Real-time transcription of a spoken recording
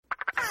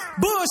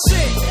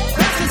Bullshit.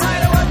 That's the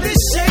title of this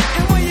shit.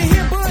 And when you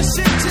hear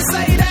bullshit, just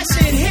say that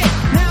shit hit.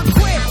 Now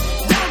quit.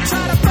 Don't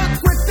try to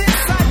fuck with this.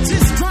 I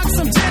just drunk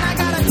some gin. I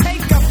gotta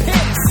take a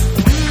piss.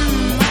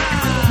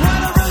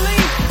 What a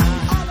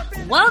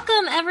relief.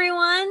 Welcome,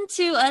 everyone,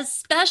 to a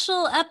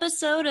special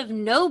episode of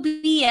No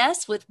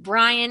BS with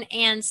Brian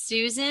and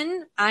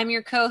Susan. I'm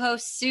your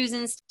co-host,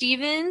 Susan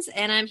Stevens,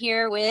 and I'm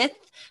here with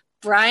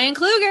Brian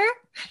Kluger.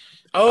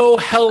 Oh,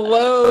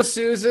 hello,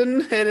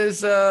 Susan. It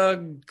is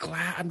I'm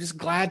just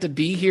glad to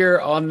be here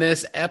on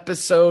this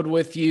episode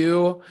with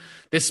you.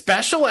 This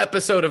special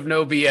episode of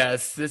No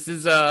BS. This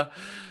is I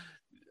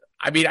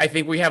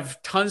think we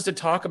have tons to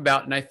talk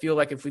about, and I feel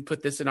like if we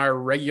put this in our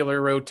regular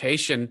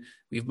rotation,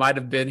 we might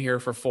have been here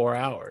for 4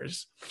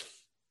 hours.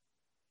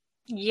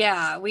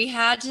 Yeah, we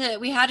had to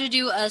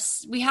do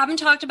we haven't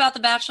talked about The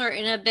Bachelor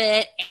in a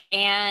bit,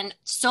 and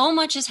so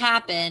much has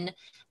happened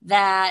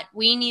that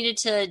we needed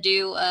to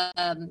do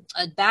a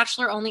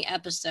Bachelor only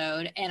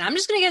episode. And I'm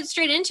just going to get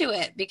straight into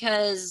it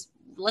because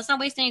let's not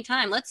waste any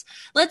time. Let's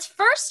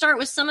first start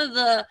with some of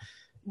the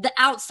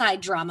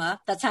outside drama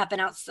that's happened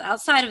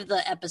outside of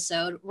the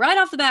episode. Right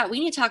off the bat,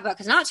 we need to talk about,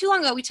 because not too long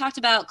ago, we talked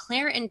about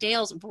Claire and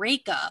Dale's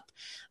breakup.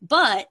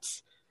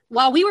 But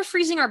while we were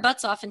freezing our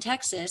butts off in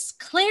Texas,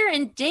 Claire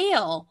and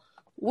Dale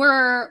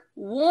were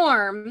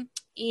warm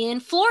in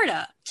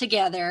Florida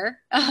together.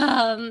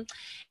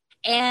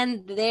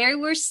 And they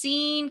were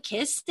seen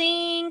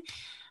kissing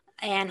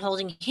and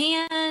holding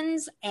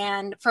hands.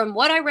 And from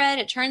what I read,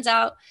 it turns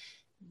out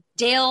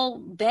Dale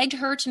begged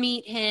her to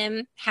meet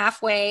him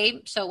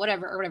halfway. So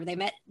whatever, they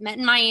met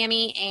in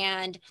Miami,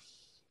 and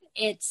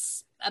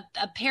it's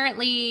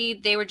apparently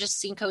they were just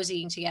seen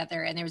cozying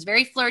together, and they was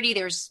very flirty.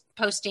 They were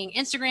posting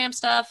Instagram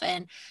stuff,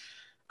 and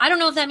I don't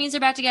know if that means they're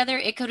back together.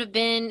 It could have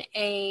been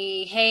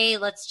hey,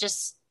 let's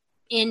just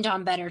end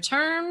on better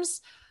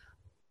terms.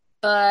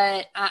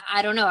 But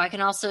I don't know. I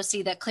can also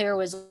see that Claire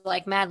was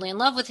like madly in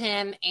love with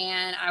him,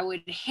 and I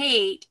would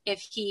hate if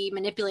he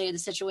manipulated the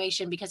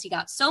situation because he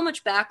got so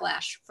much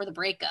backlash for the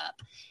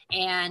breakup,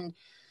 and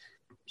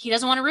he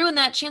doesn't want to ruin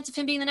that chance of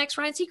him being the next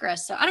Ryan Seacrest.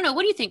 So I don't know.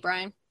 What do you think,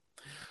 Brian?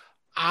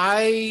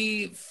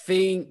 I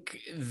think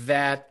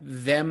that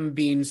them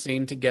being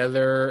seen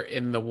together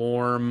in the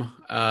warm,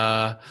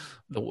 the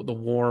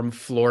warm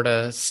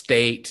Florida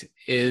state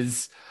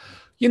is,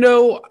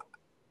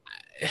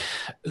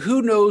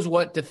 who knows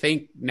what to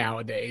think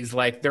nowadays?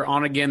 Like, they're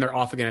on again, they're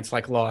off again. It's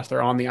like Lost.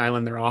 They're on the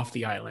island, they're off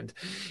the island.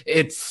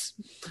 It's,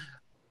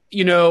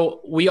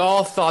 we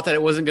all thought that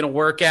it wasn't going to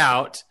work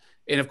out.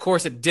 And of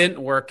course it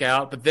didn't work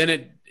out, but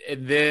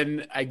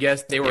then I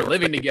guess they were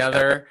living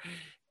together,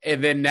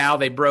 and then now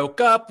they broke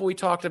up, we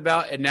talked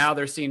about, and now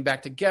they're seen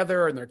back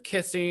together and they're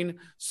kissing.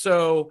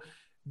 So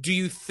do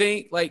you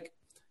think,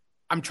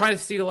 I'm trying to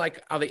see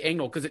how the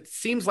angle, because it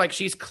seems like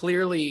she's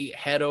clearly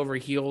head over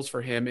heels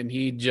for him, and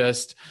he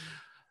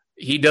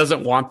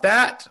doesn't want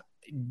that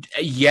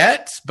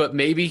yet, but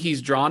maybe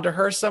he's drawn to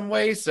her some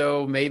way.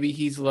 So maybe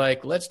he's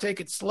like, let's take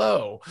it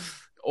slow.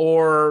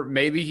 Or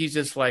maybe he's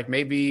just like,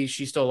 maybe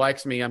she still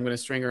likes me. I'm going to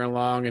string her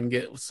along and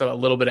get a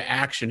little bit of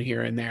action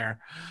here and there.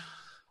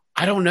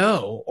 I don't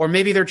know. Or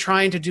maybe they're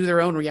trying to do their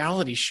own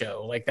reality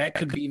show. Like, that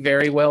could be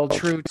very well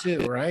true too,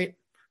 right?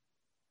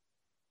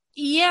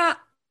 Yeah.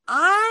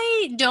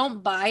 I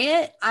don't buy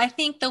it. I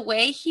think the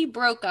way he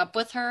broke up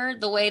with her,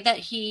 the way that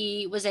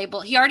he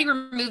already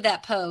removed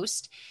that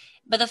post,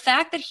 but the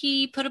fact that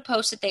he put a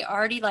post that they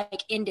already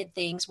ended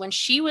things when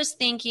she was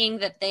thinking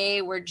that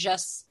they were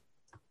just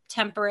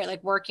temporary,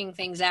 working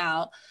things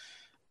out,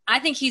 I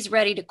think he's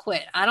ready to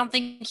quit. I don't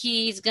think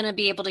he's going to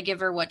be able to give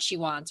her what she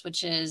wants,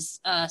 which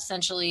is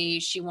essentially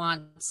she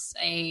wants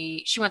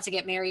to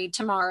get married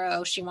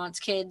tomorrow. She wants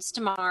kids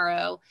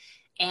tomorrow.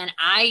 And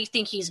I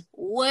think he's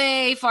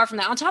way far from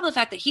that. On top of the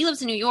fact that he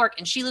lives in New York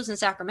and she lives in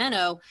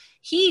Sacramento,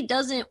 he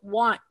doesn't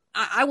want,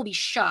 I will be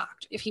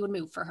shocked if he would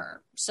move for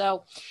her.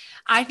 So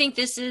I think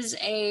this is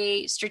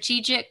a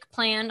strategic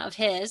plan of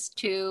his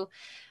to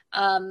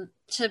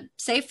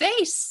save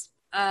face.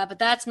 But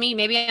that's me.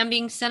 Maybe I'm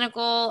being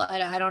cynical.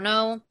 I don't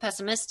know,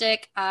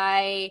 pessimistic.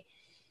 I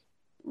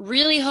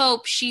really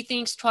hope she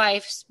thinks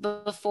twice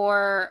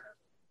before.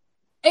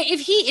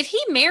 If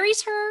he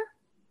marries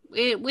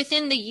her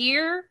within the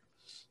year,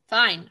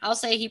 fine. I'll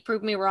say he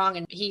proved me wrong,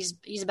 and he's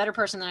a better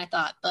person than I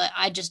thought, but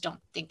I just don't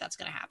think that's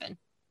going to happen.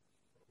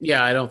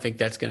 Yeah, I don't think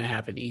that's going to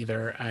happen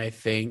either. I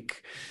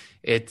think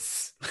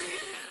it's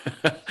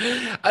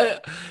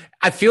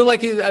I feel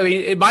like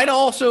it might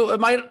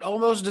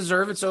almost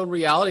deserve its own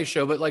reality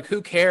show, but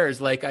who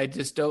cares? I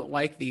just don't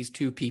like these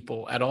two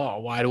people at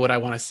all. Why would I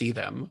want to see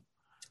them?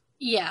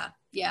 Yeah.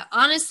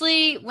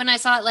 Honestly, when I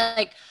saw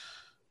it,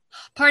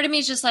 part of me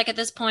is just at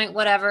this point,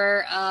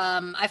 whatever.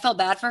 I felt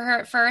bad for her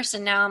at first,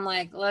 and now I'm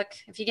like, look,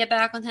 if you get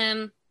back with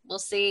him, we'll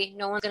see.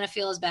 No one's going to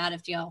feel as bad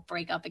if y'all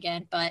break up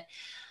again. But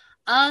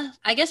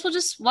I guess we'll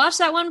just watch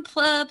that one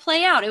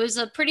play out. It was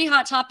a pretty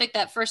hot topic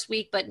that first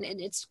week, but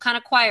it's kind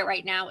of quiet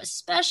right now,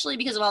 especially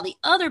because of all the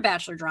other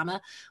Bachelor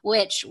drama,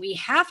 which we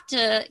have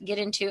to get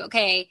into.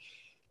 Okay,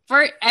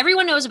 for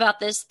everyone knows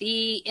about this,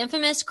 the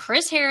infamous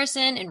Chris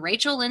Harrison and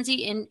Rachel Lindsay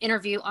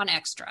interview on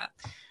Extra.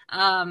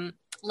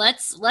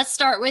 Let's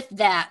start with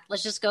that.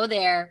 Let's just go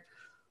there.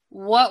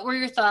 What were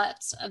your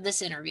thoughts of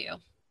this interview?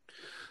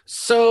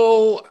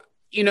 So,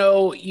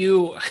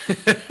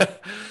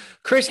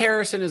 Chris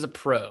Harrison is a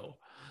pro.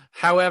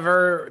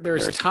 However,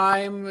 there's a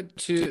time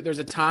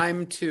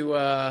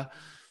to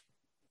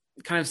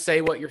kind of say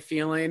what you're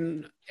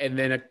feeling, and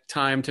then a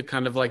time to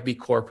kind of like be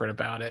corporate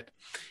about it.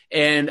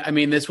 And I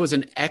mean, this was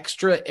an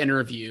Extra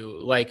interview,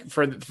 like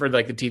for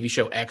like the TV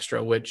show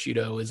Extra, which,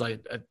 is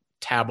like a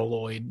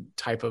tabloid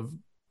type of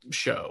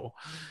show.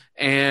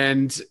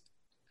 And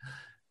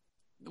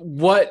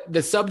what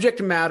the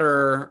subject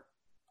matter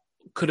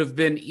could have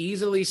been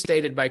easily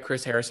stated by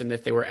Chris Harrison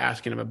if they were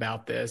asking him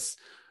about this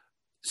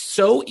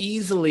so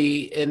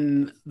easily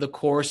in the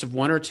course of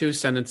one or two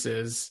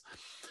sentences,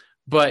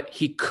 but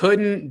he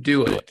couldn't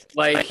do it.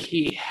 Like,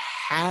 he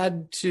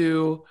had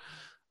to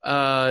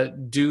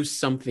do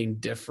something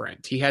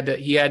different. He had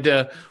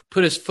to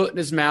put his foot in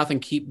his mouth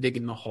and keep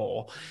digging the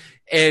hole.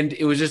 And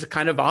it was just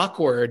kind of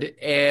awkward.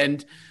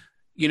 And,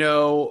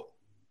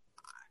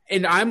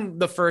 and I'm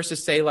the first to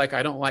say, like,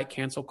 I don't like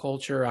cancel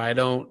culture. I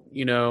don't,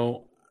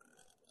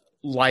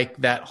 like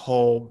that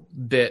whole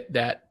bit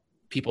that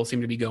people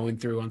seem to be going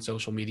through on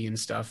social media and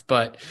stuff.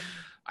 But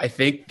I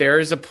think there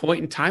is a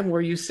point in time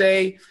where you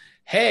say,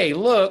 hey,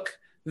 look,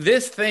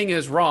 this thing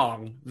is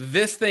wrong.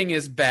 This thing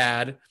is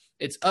bad.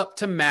 It's up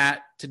to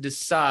Matt to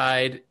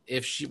decide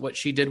if what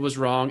she did was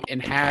wrong,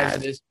 and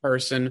has this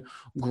person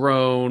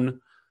grown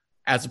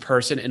as a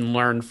person and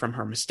learned from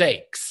her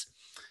mistakes.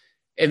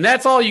 And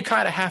that's all you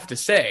kind of have to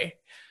say.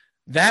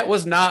 That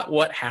was not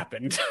what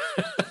happened.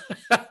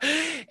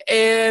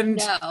 And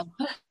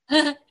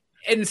No.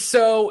 and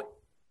so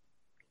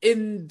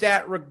in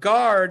that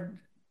regard,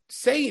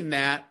 saying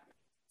that,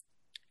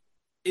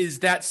 is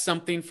that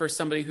something for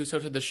somebody who's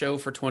hosted the show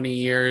for 20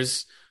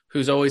 years,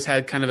 who's always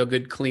had kind of a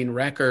good, clean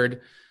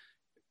record,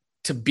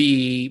 to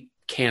be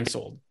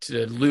canceled,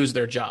 to lose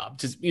their job,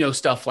 to,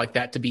 stuff like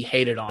that, to be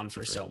hated on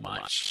for so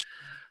much?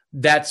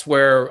 That's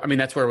where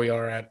we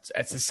are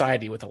at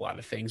society with a lot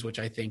of things, which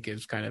I think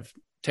is kind of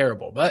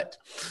terrible. But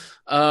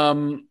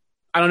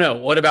I don't know.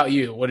 What about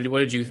you? What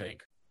did you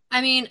think?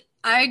 I mean,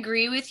 I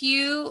agree with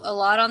you a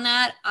lot on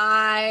that.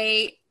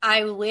 I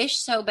wish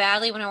so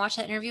badly when I watched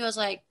that interview, I was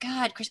like,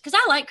 God, Chris, because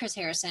I like Chris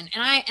Harrison,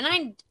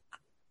 and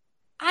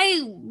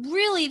I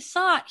really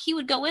thought he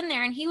would go in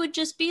there and he would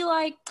just be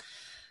like,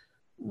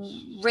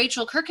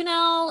 Rachel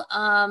Kirkconnell,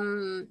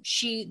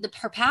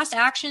 her past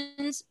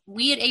actions,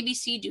 we at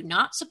ABC do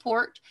not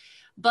support,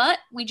 but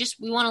we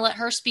want to let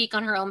her speak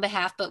on her own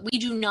behalf, but we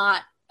do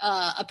not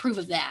approve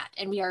of that.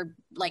 And we are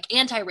like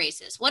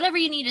anti-racist, whatever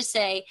you need to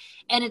say,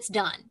 and it's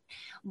done.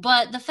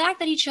 But the fact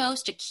that he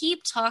chose to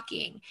keep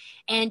talking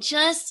and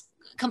just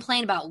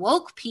complain about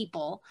woke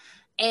people,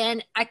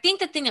 and I think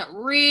the thing that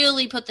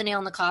really put the nail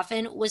in the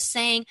coffin was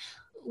saying,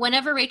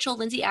 whenever Rachel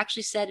Lindsay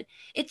actually said,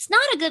 it's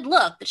not a good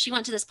look that she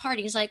went to this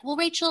party, he's like, well,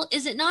 Rachel,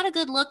 is it not a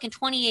good look in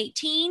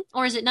 2018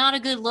 or is it not a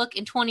good look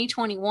in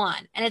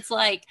 2021? And it's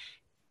like,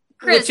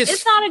 Chris,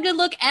 it's not a good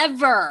look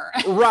ever.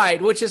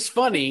 Right, which is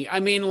funny.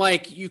 I mean,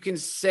 like, you can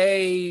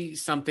say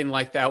something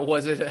like that.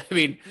 Was it? I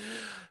mean,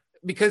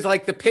 because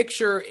like the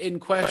picture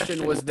in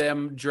question was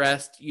them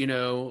dressed,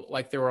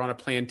 like they were on a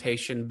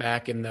plantation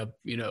back in the,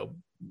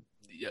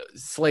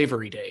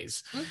 slavery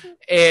days. Mm-hmm.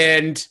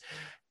 And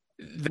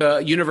the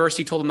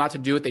university told them not to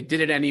do it. They did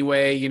it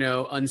anyway,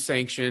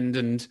 unsanctioned.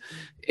 And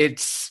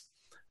it's,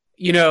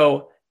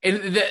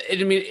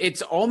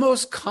 it's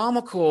almost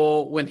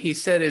comical when he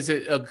said, is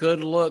it a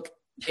good look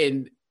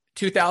in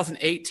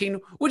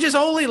 2018, which is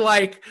only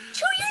like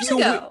 2 years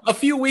ago, a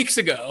few weeks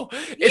ago.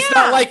 It's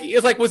not like,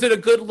 it's like, was it a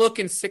good look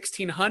in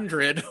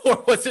 1600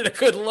 or was it a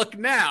good look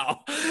now?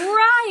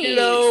 Right.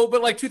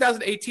 But like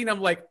 2018, I'm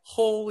like,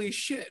 holy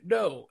shit.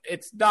 No,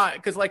 it's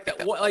not. Cause like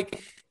that,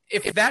 like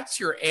if that's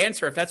your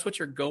answer, if that's what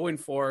you're going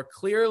for,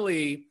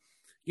 clearly,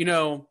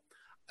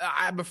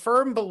 I'm a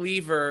firm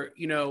believer,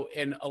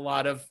 in a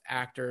lot of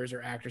actors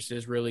or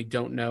actresses really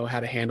don't know how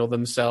to handle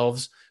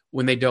themselves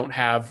when they don't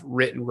have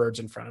written words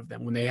in front of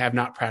them, when they have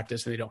not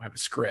practiced and they don't have a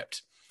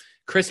script.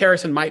 Chris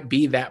Harrison might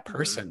be that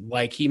person. Mm-hmm.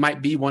 Like, he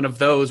might be one of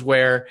those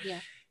where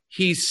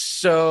he's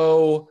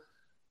so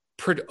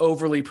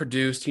overly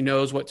produced. He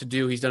knows what to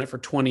do. He's done it for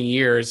 20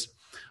 years.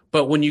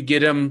 But when you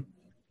get him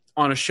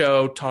on a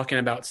show talking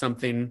about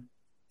something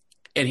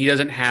and he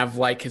doesn't have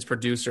like his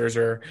producers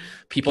or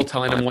people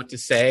telling him what to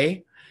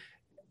say,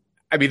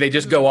 I mean, they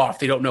just go off.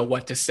 They don't know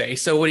what to say.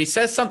 So when he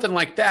says something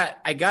like that,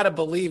 I got to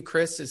believe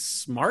Chris is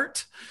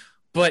smart,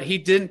 but he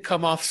didn't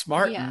come off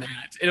smart in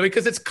that.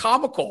 Because it's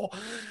comical,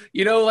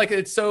 like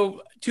it's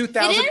so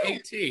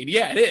 2018.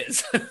 It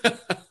is.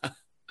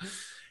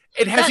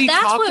 And has he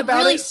talked about it? That's what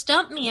really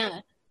stumped me.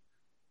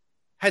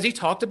 Has he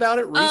talked about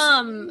it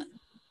recently?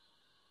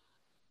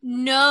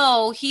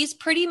 No, he's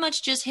pretty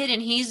much just hidden.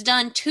 He's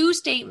done two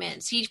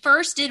statements. He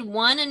first did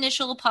one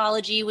initial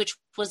apology, which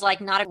was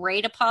like not a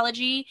great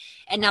apology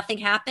and nothing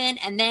happened.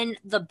 And then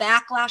the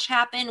backlash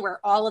happened where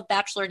all of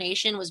Bachelor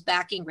Nation was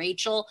backing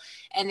Rachel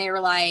and they were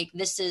like,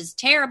 this is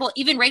terrible.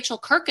 Even Rachel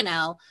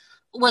Kirkconnell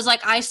was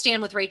like, I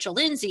stand with Rachel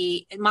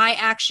Lindsay. My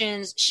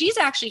actions, she's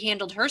actually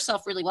handled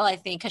herself really well, I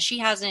think, because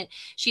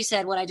she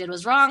said what I did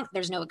was wrong.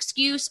 There's no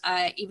excuse.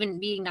 Even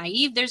being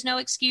naive, there's no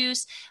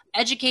excuse.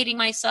 Educating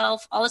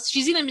myself, all this.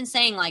 She's even been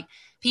saying like,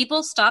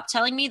 people stop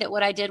telling me that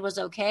what I did was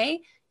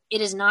okay.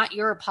 It is not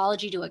your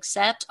apology to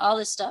accept, all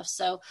this stuff.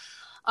 So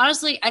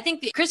honestly, I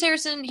think that Chris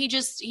Harrison,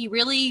 he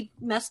really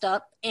messed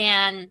up,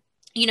 and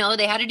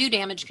they had to do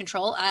damage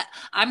control.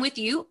 I'm with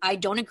you. I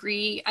don't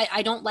agree.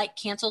 I don't like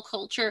cancel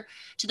culture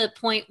to the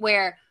point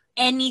where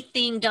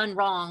anything done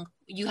wrong,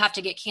 you have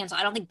to get canceled.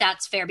 I don't think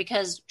that's fair,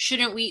 because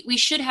we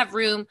should have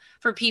room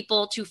for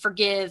people to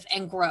forgive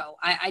and grow.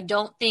 I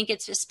don't think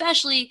it's,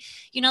 especially,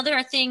 there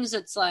are things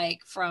that's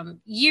like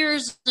from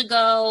years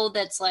ago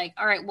that's like,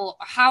 all right, well,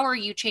 how are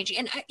you changing?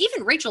 And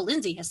even Rachel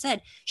Lindsay has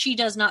said she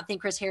does not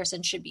think Chris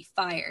Harrison should be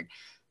fired.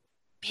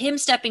 Him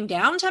stepping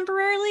down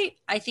temporarily,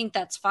 I think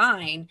that's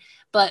fine,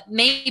 but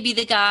maybe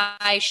the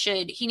guy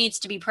he needs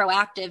to be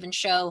proactive and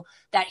show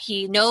that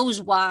he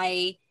knows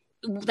why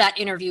that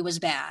interview was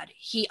bad.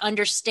 He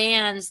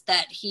understands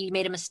that he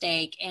made a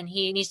mistake, and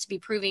he needs to be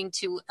proving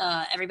to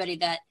everybody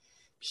that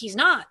he's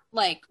not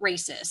like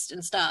racist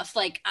and stuff.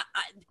 Like,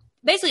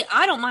 basically,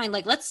 I don't mind.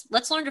 Like, let's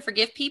learn to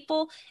forgive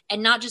people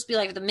and not just be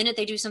like, the minute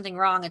they do something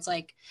wrong, it's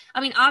like, I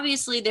mean,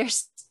 obviously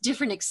there's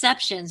different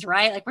exceptions,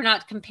 right? Like, we're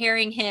not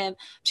comparing him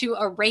to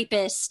a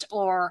rapist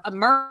or a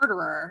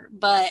murderer,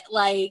 but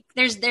like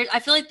I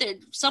feel like that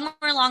somewhere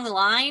along the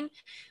line,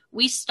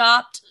 we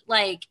stopped,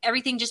 like,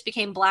 everything just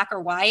became black or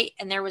white,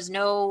 and there was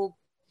no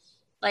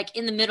like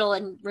in the middle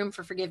and room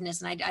for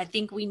forgiveness. And I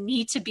think we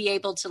need to be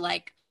able to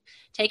like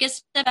take a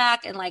step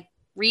back and like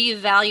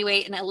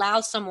reevaluate and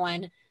allow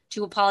someone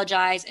to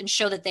apologize and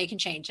show that they can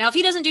change. Now, if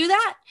he doesn't do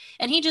that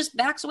and he just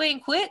backs away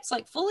and quits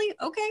like fully,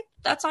 okay,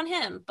 that's on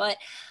him.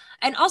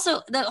 And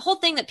also the whole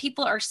thing that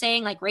people are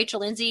saying, like Rachel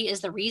Lindsay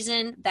is the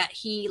reason that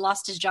he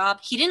lost his job.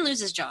 He didn't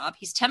lose his job.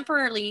 He's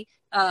temporarily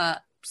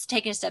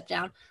taking a step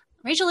down.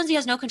 Rachel Lindsay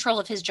has no control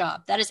of his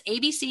job. That is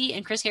ABC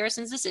and Chris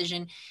Harrison's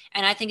decision.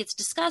 And I think it's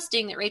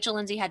disgusting that Rachel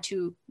Lindsay had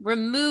to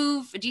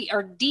remove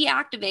or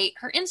deactivate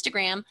her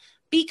Instagram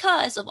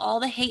because of all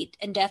the hate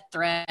and death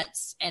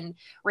threats and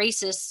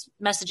racist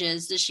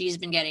messages that she's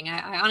been getting.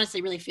 I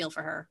honestly really feel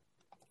for her.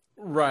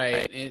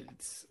 Right.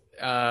 It's,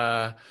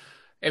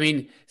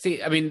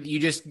 you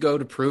just go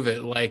to prove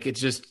it. Like, it's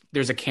just,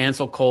 there's a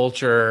cancel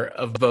culture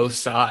of both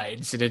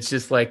sides. And it's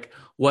just like,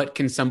 what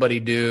can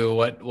somebody do?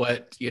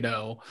 What,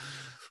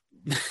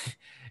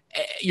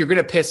 you're going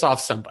to piss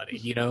off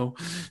somebody,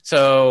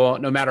 so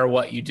no matter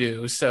what you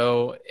do.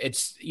 So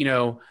it's,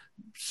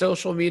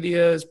 social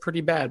media is pretty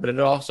bad, but it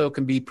also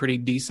can be pretty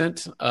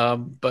decent.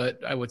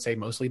 But I would say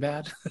mostly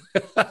bad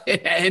in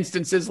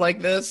instances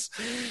like this.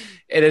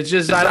 And it's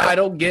just, I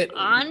don't get,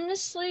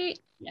 honestly.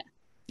 Yeah.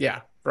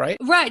 Yeah. Right.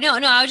 No,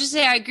 I would just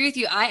say I agree with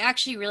you. I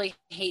actually really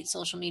hate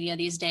social media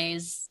these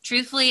days.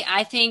 Truthfully,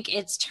 I think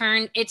it's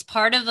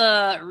part of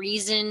a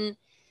reason.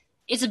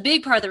 It's a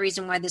big part of the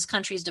reason why this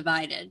country is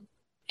divided.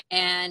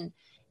 And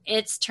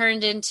it's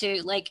turned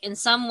into, like, in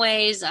some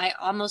ways, I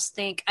almost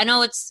think, I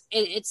know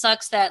it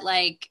sucks that,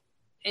 like,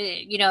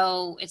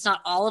 it's not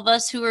all of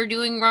us who are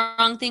doing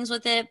wrong things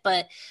with it,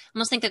 but I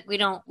almost think that we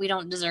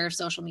don't deserve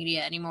social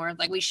media anymore.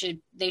 Like,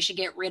 they should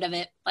get rid of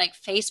it. Like,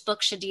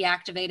 Facebook should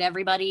deactivate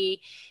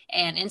everybody,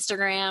 and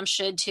Instagram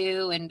should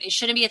too. And it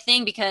shouldn't be a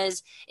thing,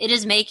 because it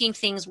is making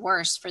things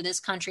worse for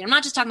this country. I'm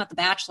not just talking about The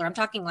Bachelor. I'm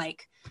talking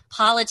like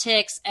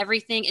politics,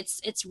 everything.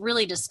 It's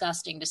really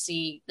disgusting to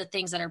see the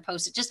things that are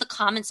posted. Just the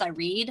comments I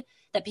read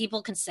that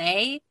people can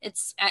say.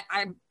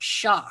 I'm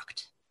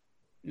shocked.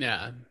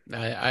 Yeah,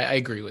 I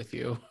agree with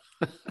you.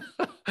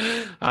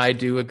 I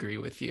do agree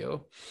with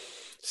you.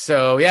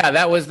 So yeah,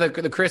 that was the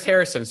Chris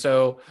Harrison.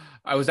 So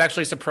I was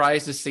actually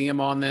surprised to see him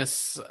on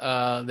this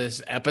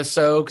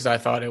episode, because I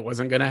thought it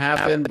wasn't going to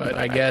happen. But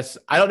I guess,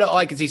 I don't know.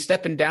 Like, is he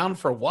stepping down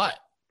for what?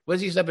 What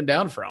is he stepping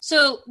down from?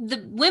 So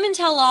the Women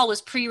Tell All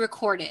was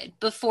pre-recorded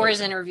before his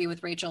interview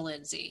with Rachel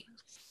Lindsay.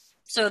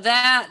 So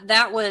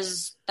that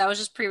was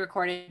just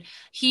pre-recorded.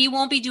 He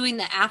won't be doing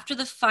the after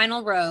the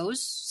final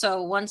rose.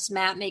 So once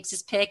Matt makes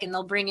his pick, and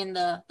they'll bring in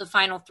the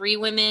final 3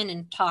 women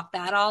and talk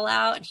that all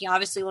out. And he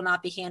obviously will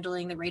not be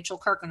handling the Rachel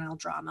Kirkconnell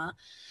drama.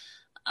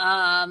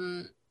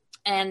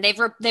 And they've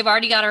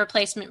already got a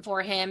replacement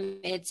for him.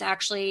 It's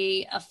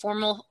actually a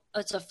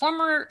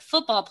former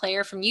football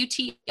player from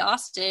UT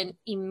Austin,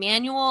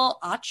 Emmanuel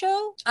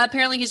Acho.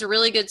 Apparently he's a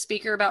really good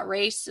speaker about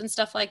race and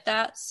stuff like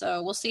that.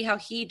 So we'll see how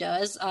he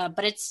does.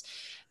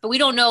 But we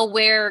don't know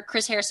where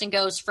Chris Harrison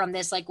goes from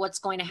this, like what's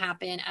going to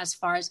happen as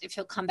far as if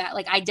he'll come back.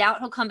 Like, I doubt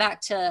he'll come back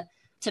to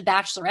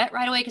Bachelorette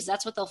right away, because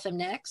that's what they'll film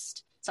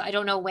next. So I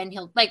don't know when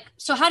he'll, like,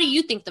 so how do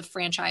you think the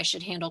franchise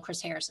should handle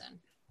Chris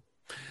Harrison?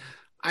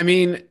 I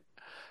mean,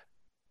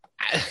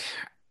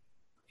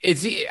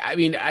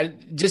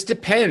 it just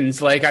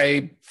depends. Like,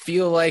 I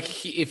feel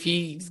like if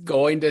he's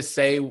going to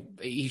say,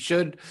 he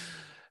should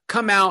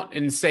come out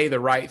and say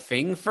the right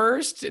thing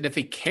first. And if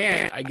he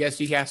can't, I guess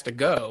he has to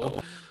go.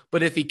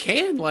 But if he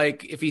can,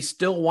 like, if he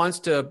still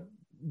wants to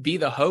be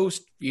the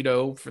host, you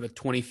know, for the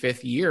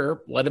 25th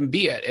year, let him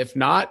be it. If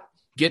not,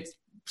 get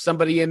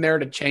somebody in there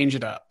to change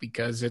it up,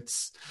 because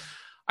it's,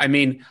 I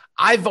mean,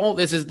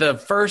 this is the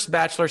first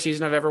Bachelor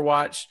season I've ever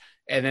watched.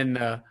 And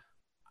then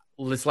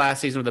this last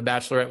season of The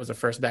Bachelorette was the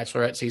first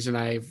Bachelorette season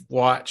I've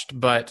watched.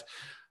 But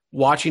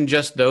watching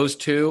just those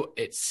two,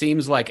 it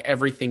seems like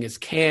everything is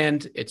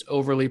canned. It's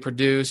overly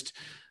produced.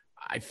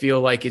 I feel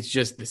like it's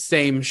just the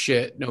same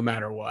shit no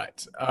matter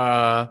what.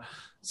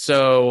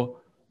 So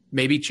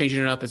maybe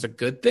changing it up is a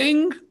good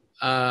thing.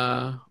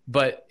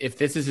 But if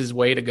this is his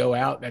way to go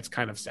out, that's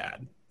kind of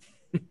sad.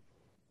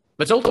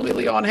 But it's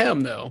ultimately on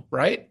him, though,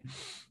 right?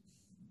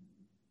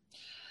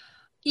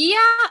 Yeah,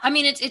 I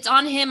mean, it's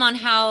on him on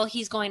how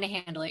he's going to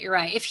handle it. You're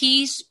right. If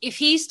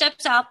he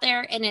steps out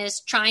there and is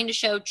trying to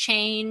show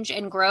change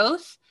and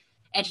growth,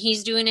 and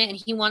he's doing it and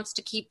he wants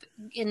to keep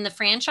in the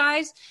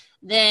franchise,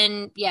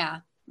 then yeah,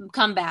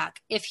 come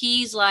back. If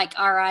he's like,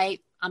 all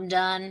right, I'm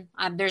done,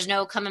 there's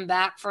no coming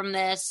back from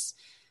this,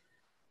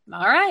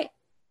 all right,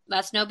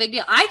 that's no big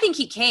deal. I think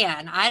he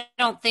can. I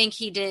don't think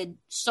he did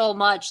so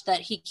much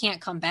that he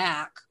can't come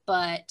back,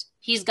 but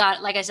he's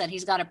got, like I said,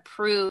 he's got to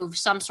prove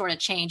some sort of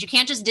change. You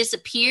can't just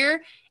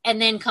disappear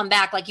and then come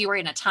back like you were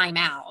in a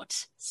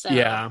timeout. So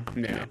yeah.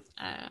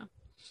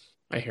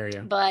 I hear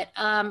you. But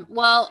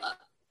well,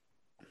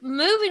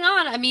 moving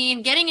on, I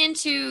mean, getting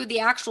into the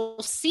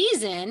actual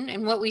season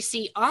and what we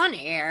see on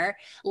air,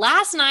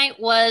 last night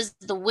was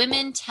the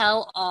Women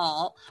Tell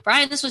All.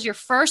 Brian, this was your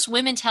first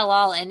Women Tell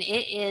All, and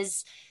it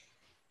is,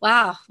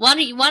 wow. Why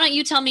don't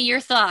you tell me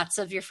your thoughts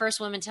of your first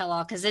Women Tell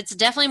All? Because it's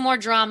definitely more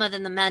drama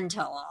than the Men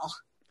Tell All.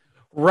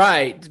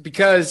 Right,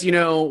 because, you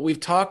know,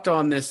 we've talked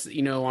on this,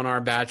 you know, on our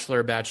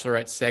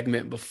Bachelorette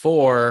segment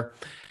before,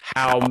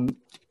 how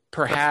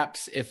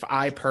perhaps if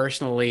I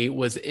personally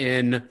was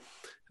in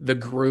the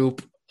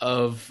group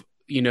of,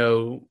 you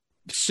know,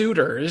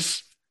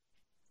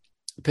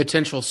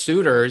 potential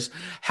suitors,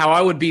 how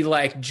I would be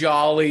like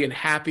jolly and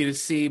happy to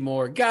see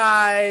more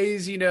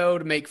guys, you know,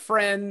 to make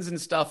friends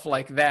and stuff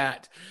like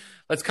that.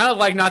 That's kind of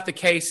like not the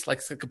case, like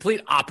it's the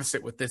complete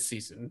opposite with this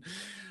season.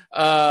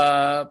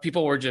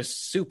 People were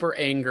just super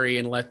angry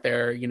and let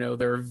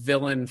their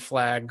villain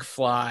flag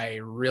fly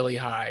really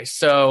high.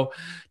 So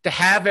to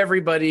have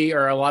everybody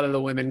or a lot of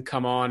the women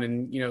come on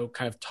and, you know,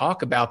 kind of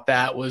talk about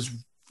that was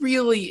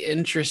really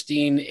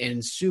interesting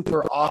and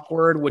super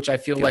awkward, which I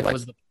feel like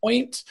was the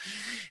point.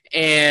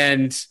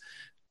 And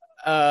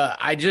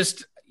I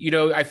just, you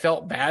know, I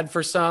felt bad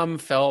for some,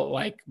 felt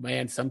like,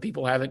 man, some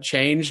people haven't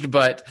changed,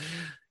 but,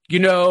 you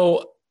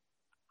know,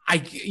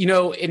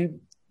 in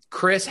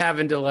Chris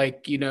Harrison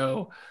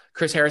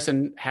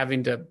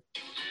having to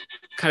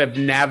kind of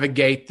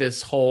navigate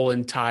this whole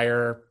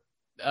entire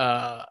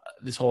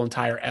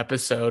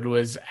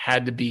episode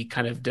had to be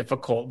kind of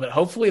difficult, but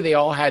hopefully they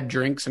all had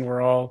drinks and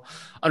were all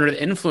under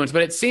the influence.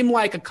 But it seemed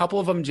like a couple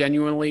of them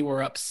genuinely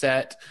were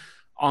upset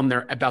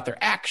about their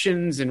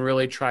actions and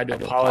really tried to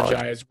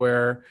apologize,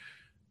 where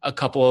a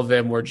couple of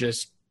them were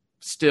just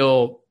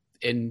still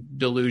in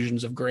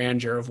delusions of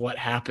grandeur of what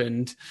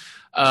happened.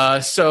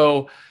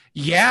 So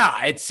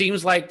yeah, it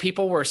seems like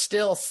people were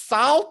still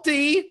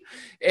salty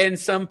and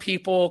some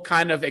people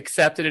kind of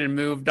accepted it and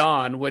moved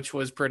on, which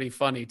was pretty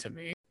funny to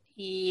me.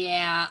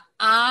 Yeah,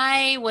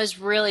 I was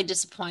really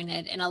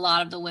disappointed in a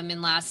lot of the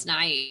women last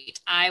night.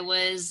 I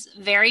was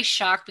very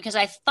shocked because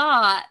I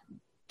thought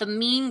the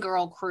Mean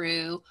Girl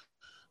crew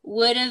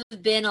would have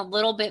been a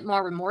little bit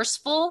more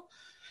remorseful.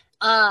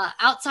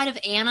 Outside of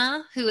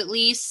Anna, who at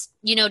least,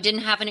 you know,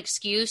 didn't have an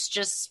excuse,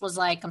 just was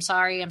like, I'm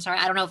sorry. I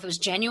don't know if it was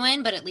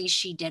genuine, but at least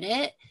she did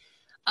it.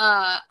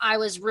 I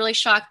was really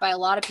shocked by a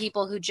lot of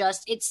people who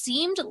it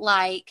seemed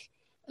like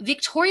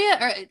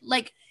Victoria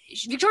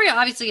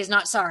obviously is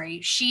not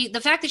sorry. The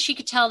fact that she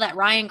could tell that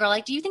Ryan girl,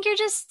 like, do you think you're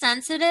just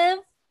sensitive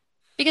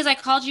because I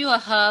called you a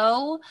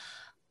hoe?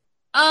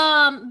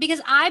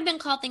 Because I've been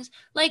called things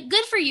like,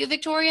 good for you,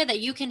 Victoria, that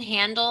you can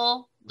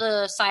handle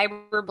the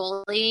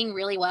cyberbullying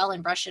really well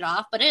and brush it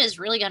off. But it is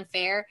really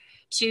unfair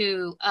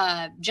to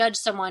judge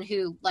someone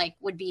who like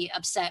would be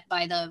upset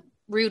by the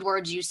rude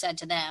words you said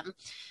to them.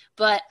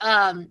 But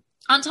on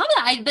top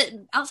of that,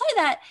 outside of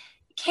that,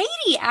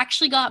 Katie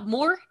actually got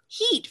more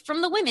heat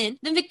from the women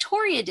than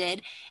Victoria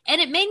did.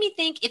 And it made me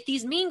think, if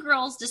these mean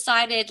girls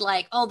decided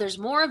like, oh, there's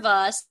more of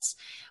us,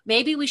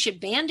 maybe we should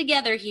band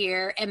together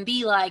here and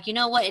be like, you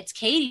know what? It's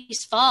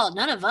Katie's fault.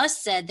 None of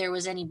us said there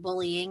was any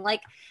bullying.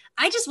 Like,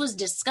 I just was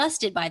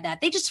disgusted by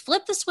that. They just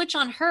flipped the switch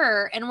on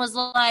her and was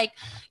like,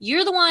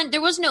 you're the one,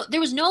 there was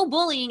no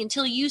bullying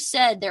until you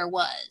said there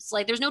was.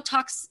 Like, there's no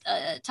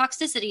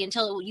toxicity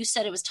until you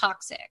said it was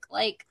toxic.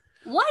 Like,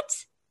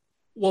 what?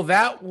 Well,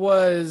 that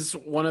was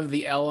one of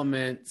the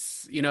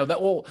elements, you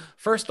know,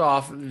 first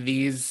off,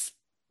 these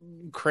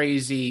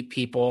crazy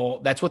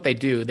people, that's what they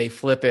do. They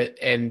flip it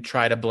and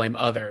try to blame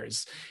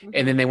others. Mm-hmm.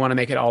 And then they want to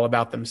make it all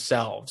about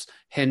themselves.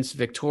 Hence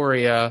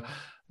Victoria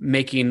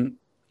making,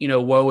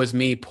 woe is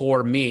me,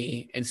 poor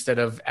me, instead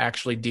of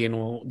actually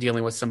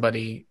dealing with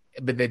somebody,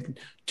 but then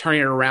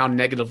turning it around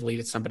negatively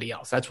to somebody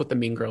else. That's what the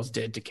Mean Girls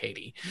did to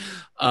Katie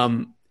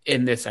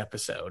in this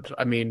episode.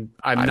 I mean,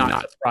 I'm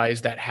not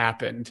surprised that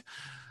happened.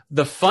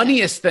 The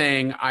funniest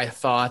thing I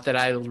thought that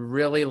I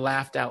really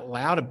laughed out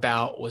loud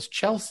about was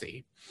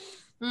Chelsea.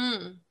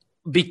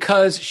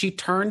 Because she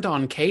turned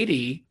on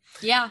Katie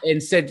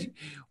and said,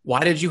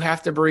 why did you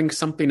have to bring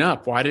something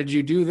up? Why did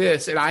you do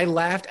this? And I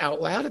laughed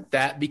out loud at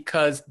that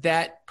because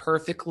that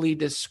perfectly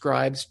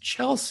describes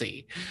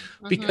Chelsea,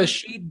 because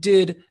she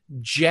did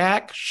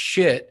jack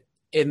shit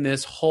in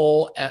this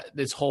whole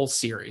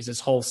series, this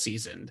whole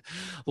season.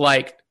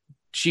 Like,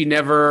 she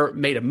never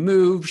made a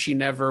move. She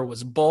never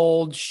was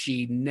bold.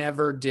 She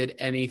never did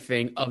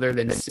anything other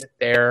than sit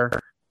there,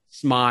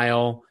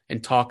 smile,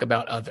 and talk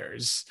about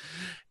others.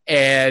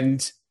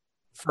 And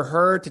for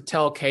her to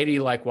tell Katie,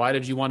 like, why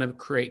did you want to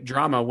create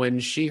drama when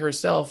she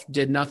herself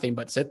did nothing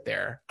but sit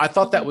there? I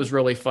thought that was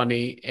really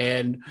funny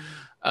and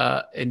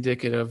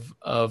indicative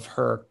of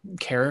her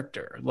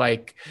character.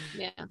 Like,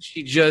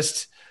 she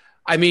just,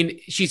 I mean,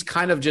 she's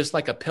kind of just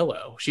like a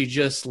pillow. She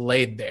just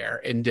laid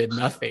there and did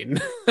nothing.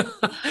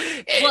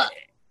 Well,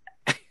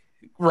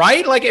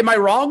 right? Like, am I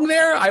wrong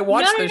there? I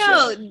watched this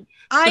show.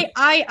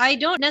 I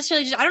don't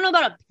necessarily I don't know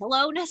about a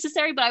pillow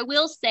necessarily, but I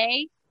will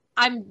say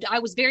I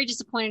was very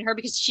disappointed in her,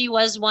 because she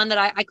was one that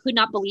I could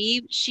not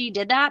believe she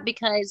did that,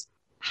 because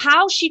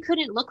how she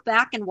couldn't look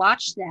back and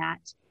watch that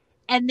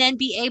and then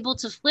be able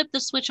to flip the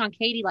switch on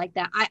Katie like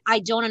that. I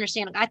don't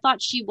understand. I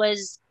thought she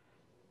was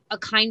a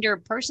kinder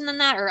person than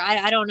that, or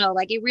I don't know.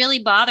 Like, it really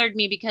bothered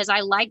me because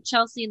I liked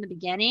Chelsea in the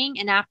beginning,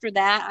 and after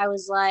that I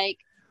was like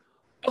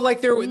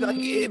but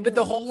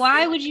the whole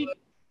why would you?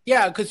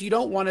 Yeah, because you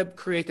don't want to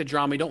create the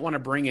drama, you don't want to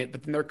bring it,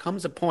 but then there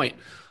comes a point,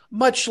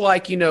 much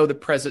like,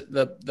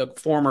 the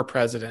former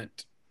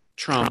president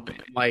Trump,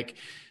 like,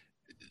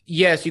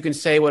 yes, you can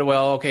say,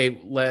 well, okay,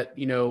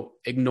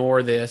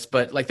 ignore this,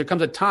 but like, there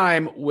comes a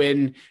time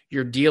when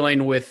you're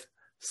dealing with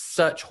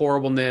such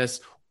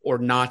horribleness or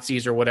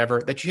Nazis or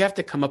whatever, that you have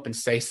to come up and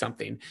say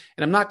something.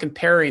 And I'm not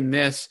comparing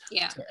this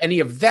to any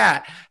of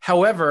that.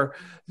 However,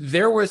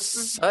 there was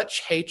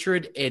such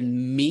hatred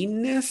and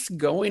meanness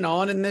going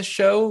on in this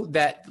show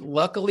that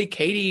luckily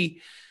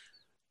Katie,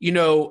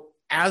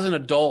 as an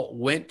adult,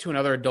 went to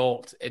another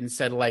adult and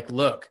said, like,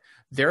 look,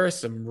 there is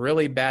some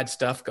really bad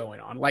stuff going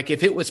on. Like,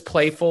 if it was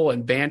playful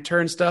and banter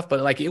and stuff,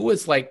 but like, it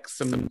was like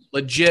some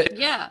legit,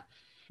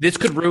 this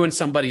could ruin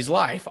somebody's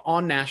life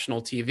on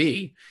national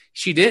TV.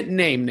 She didn't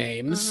name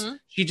names.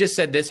 She just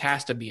said this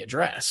has to be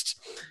addressed.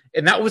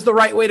 And that was the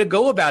right way to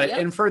go about it.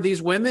 And for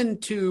these women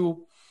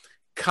to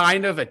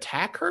kind of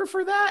attack her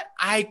for that,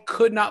 I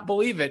could not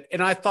believe it.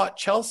 And I thought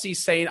Chelsea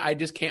saying, I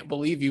just can't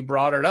believe you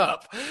brought it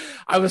up.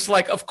 I was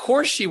like, of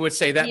course she would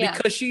say that,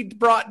 because she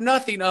brought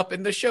nothing up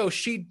in the show.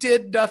 She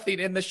did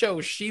nothing in the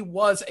show. She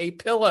was a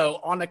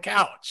pillow on a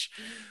couch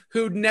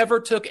who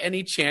never took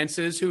any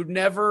chances, who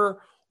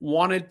never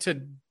wanted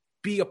to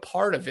be a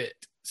part of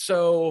it.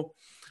 So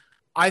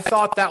I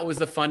thought that was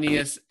the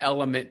funniest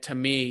element to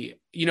me,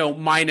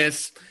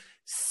 minus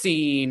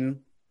seeing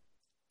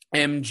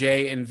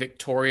MJ and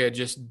Victoria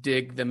just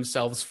dig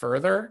themselves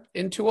further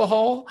into a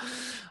hole.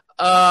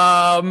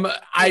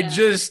 I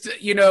just,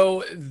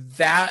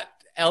 that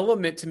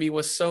element to me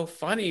was so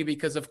funny,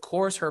 because of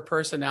course her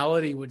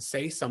personality would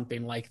say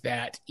something like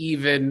that,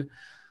 even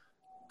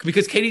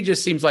because Katie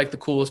just seems like the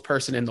coolest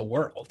person in the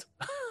world.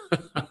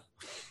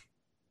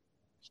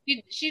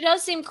 She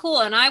does seem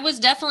cool, and I was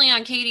definitely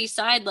on Katie's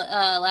side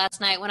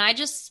last night when I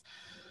just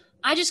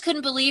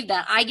couldn't believe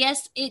that. I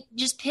guess it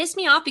just pissed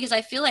me off because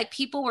I feel like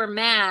people were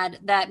mad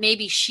that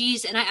maybe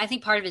and I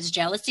think part of it is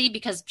jealousy,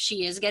 because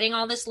she is getting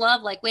all this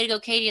love, like, way to go,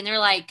 Katie. And they're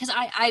like, because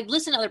I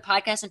listen to other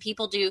podcasts and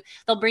people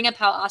they'll bring up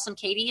how awesome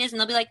Katie is, and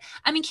they'll be like,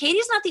 I mean,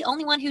 Katie's not the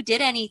only one who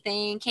did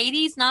anything.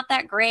 Katie's not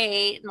that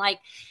great.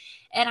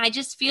 And I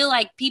just feel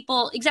like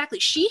people, exactly,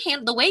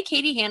 the way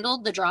Katie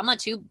handled the drama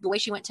too, the way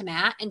she went to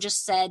Matt and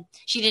just said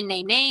she didn't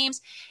name names.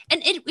 And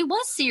it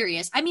was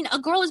serious. I mean, a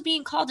girl is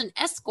being called an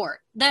escort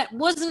that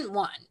wasn't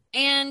one.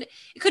 And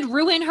it could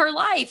ruin her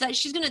life.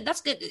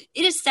 That's good. It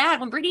is sad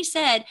when Brittany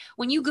said,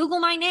 when you Google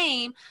my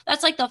name,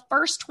 that's like the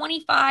first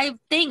 25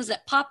 things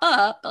that pop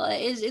up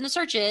is in the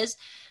searches.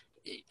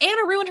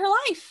 Anna ruined her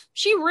life.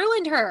 She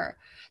ruined her.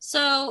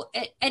 So,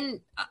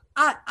 and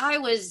I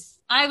was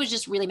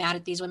just really mad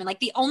at these women. Like,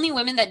 the only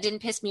women that didn't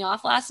piss me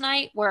off last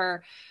night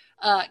were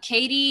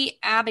Katie,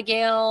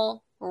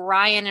 Abigail,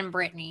 Ryan, and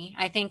Brittany.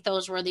 I think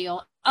those were the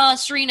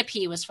Serena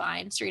P was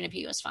fine.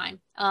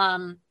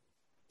 And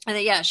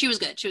then, she was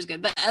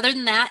good. But other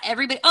than that,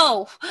 everybody,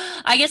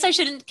 I guess I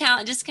shouldn't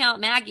discount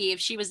Maggie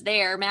if she was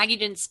there. Maggie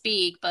didn't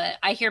speak, but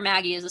I hear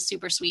Maggie is a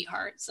super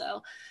sweetheart.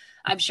 So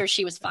I'm sure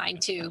she was fine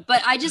too.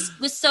 But I just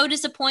was so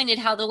disappointed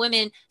how the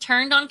women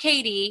turned on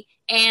Katie,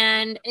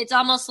 and it's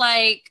almost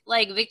like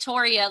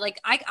Victoria, like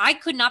I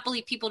could not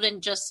believe people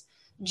didn't just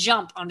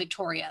jump on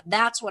Victoria.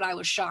 That's what I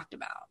was shocked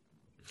about.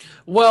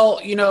 Well,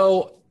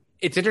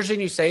 it's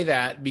interesting you say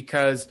that,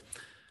 because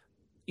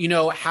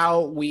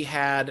how we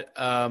had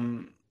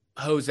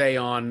Jose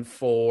on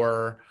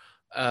for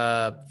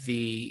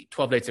the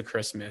 12 Dates of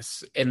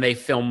Christmas, and they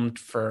filmed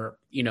for,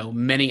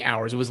 many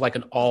hours. It was like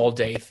an all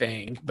day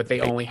thing, but they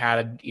only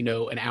had,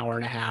 an hour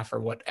and a half or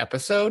what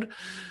episode.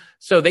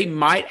 So they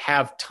might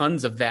have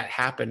tons of that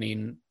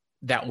happening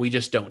that we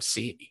just don't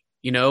see,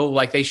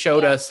 like they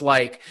showed us,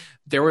 like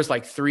there was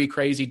like 3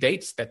 crazy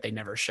dates that they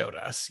never showed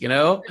us,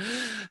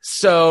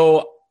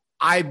 So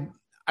I'm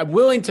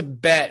willing to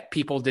bet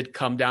people did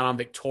come down on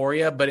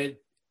Victoria, but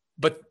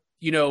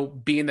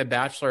being The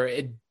Bachelor,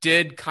 it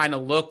did kind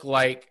of look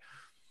like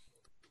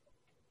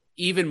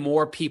even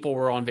more people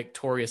were on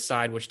Victoria's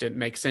side, which didn't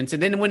make sense.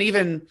 And then when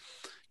even,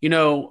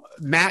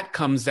 Matt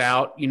comes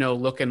out,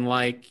 looking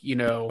like,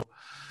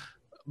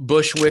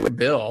 Bushwick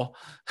Bill,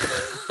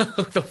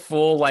 the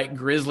full like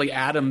Grizzly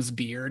Adams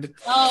beard.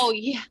 Oh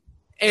yeah.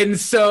 And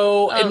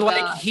so,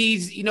 God.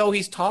 he's,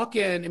 he's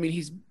talking, I mean,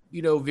 he's,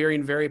 very,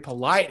 very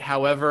polite.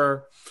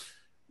 However,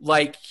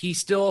 like he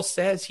still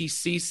says he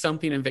sees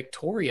something in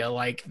Victoria.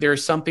 Like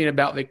there's something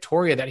about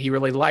Victoria that he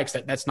really likes,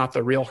 that's not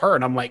the real her.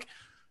 And I'm like,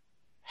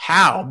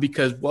 how?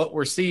 Because what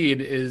we're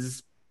seeing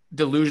is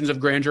delusions of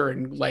grandeur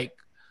and like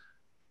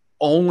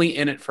only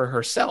in it for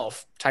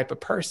herself type of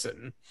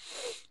person.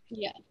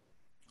 Yeah.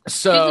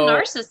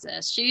 So she's a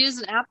narcissist. She is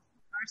an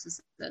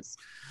absolute narcissist.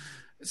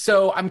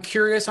 So I'm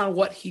curious on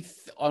what he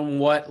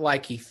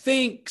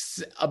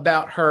thinks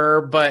about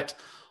her, but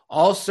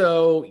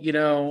also,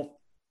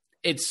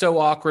 it's so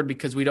awkward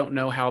because we don't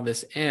know how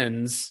this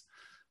ends,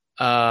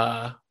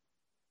 kind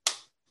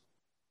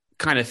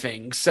of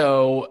thing.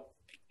 So,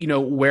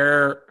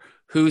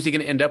 who's he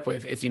going to end up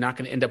with? Is he not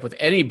going to end up with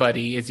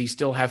anybody? Is he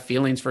still have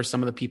feelings for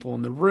some of the people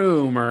in the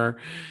room, or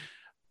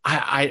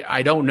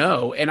I don't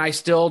know. And I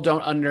still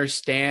don't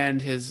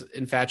understand his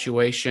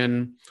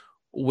infatuation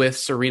with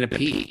Serena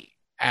P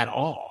at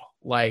all.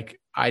 Like,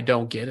 I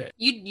don't get it.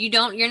 You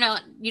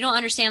don't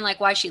understand like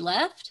why she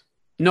left?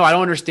 No, I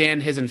don't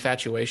understand his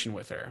infatuation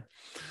with her.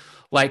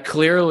 Like,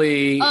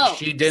 clearly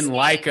she didn't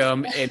like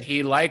him and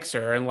he likes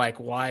her, and like,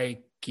 why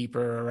keep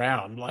her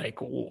around? Like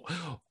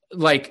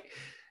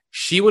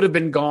she would have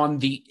been gone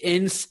the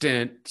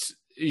instant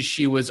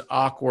she was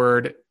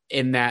awkward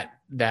in that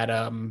date,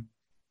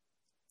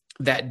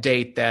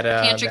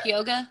 tantric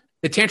yoga.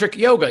 The tantric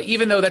yoga,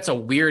 even though that's a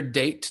weird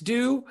date to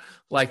do,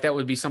 like that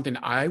would be something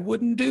I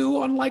wouldn't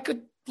do on like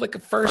a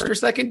first or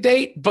second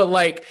date. But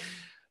like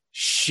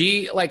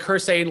she, like her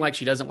saying like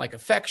she doesn't like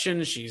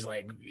affection. She's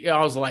like,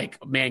 I was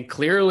like, man,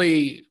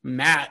 clearly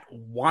Matt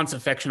wants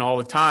affection all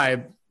the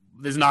time.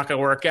 This is not going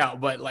to work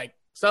out. But like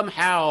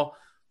somehow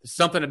there's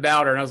something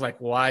about her, and I was like,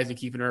 why is he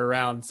keeping her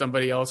around?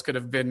 Somebody else could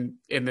have been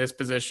in this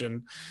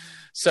position.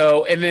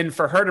 So, and then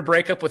for her to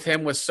break up with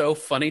him was so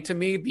funny to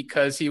me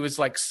because he was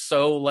like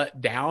so let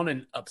down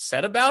and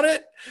upset about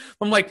it.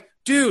 I'm like,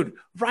 dude,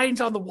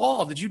 writing's on the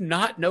wall. Did you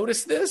not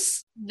notice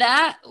this?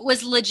 That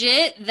was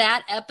legit.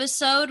 That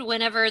episode,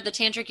 whenever the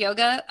tantric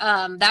yoga,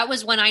 that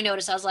was when I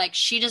noticed. I was like,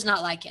 she does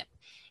not like him.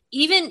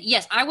 Even,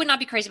 yes, I would not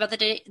be crazy about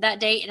that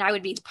date, and I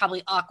would be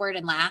probably awkward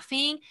and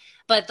laughing.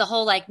 But the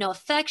whole like no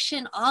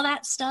affection, all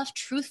that stuff,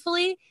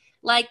 truthfully,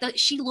 like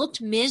she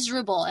looked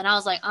miserable, and I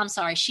was like, I'm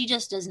sorry, she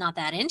just is not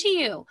that into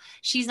you.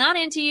 She's not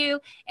into you,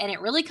 and it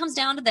really comes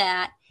down to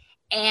that.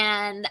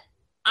 And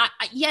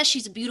yes,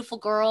 she's a beautiful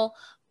girl,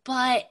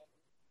 but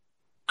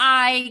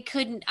I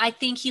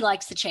think he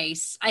likes the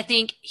chase. I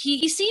think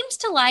he seems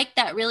to like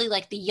that, really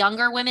like the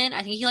younger women.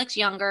 I think he likes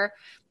younger,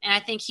 and I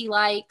think he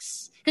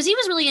likes, because he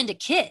was really into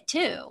Kit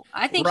too.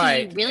 I think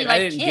he really liked Kit. I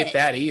didn't get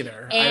that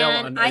either.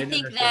 And I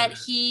think that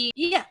me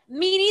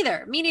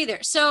neither.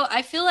 So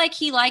I feel like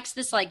he likes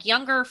this like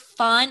younger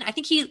fun. I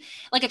think he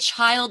like a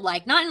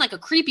childlike, not in like a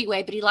creepy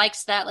way, but he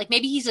likes that. Like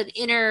maybe he's an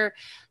inner,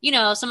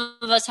 some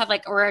of us have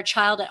like, or a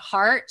child at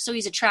heart. So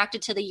he's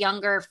attracted to the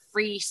younger,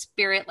 free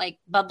spirit, like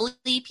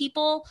bubbly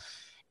people.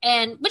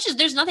 And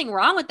there's nothing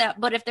wrong with that.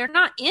 But if they're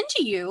not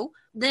into you,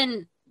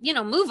 then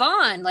move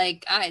on.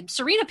 Like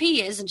Serena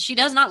P is, and she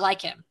does not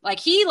like him. Like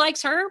he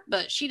likes her,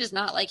 but she does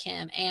not like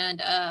him. And,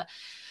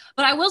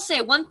 but I will say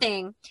one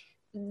thing,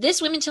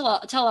 this Women Tell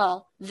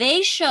All,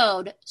 they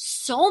showed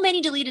so many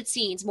deleted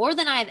scenes, more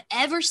than I've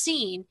ever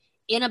seen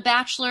in a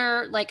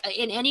Bachelor, like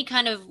in any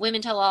kind of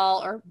Women Tell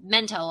All or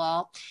Men Tell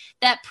All,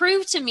 that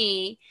proved to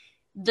me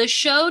the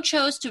show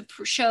chose to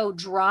show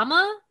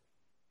drama.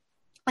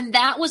 And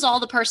that was all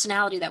the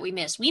personality that we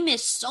missed. We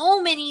missed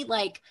so many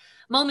like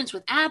moments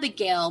with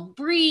Abigail,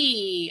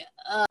 Bree,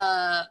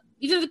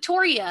 even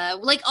Victoria,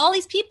 like all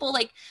these people,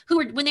 like who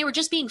were, when they were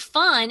just being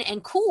fun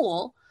and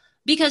cool,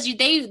 because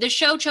the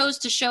show chose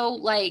to show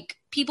like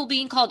people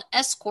being called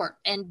escort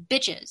and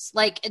bitches.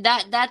 Like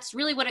that's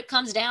really what it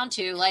comes down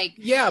to. Like,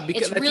 yeah,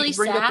 because it's really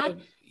sad.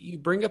 You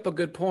bring up a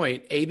good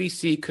point.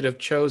 ABC could have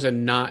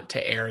chosen not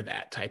to air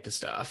that type of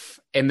stuff,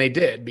 and they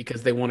did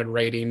because they wanted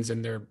ratings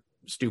and their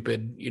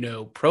stupid,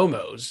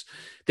 promos.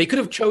 They could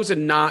have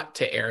chosen not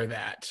to air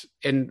that.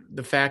 And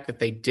the fact that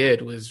they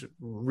did was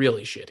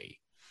really shitty.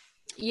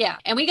 Yeah.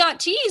 And we got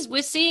teased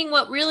with seeing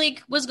what really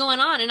was going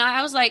on. And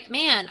I was like,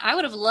 man, I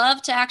would have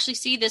loved to actually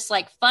see this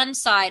like fun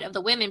side of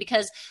the women,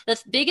 because the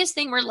biggest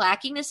thing we're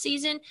lacking this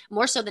season,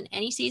 more so than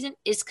any season,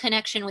 is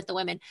connection with the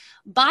women.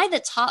 By the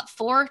top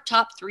 4,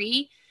 top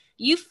 3,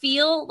 you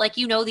feel like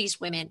you know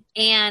these women.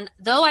 And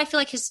though I feel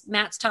like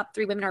Matt's top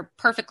 3 women are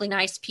perfectly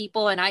nice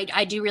people, and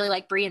I do really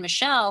like Brie and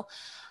Michelle,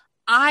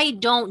 I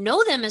don't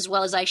know them as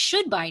well as I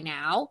should by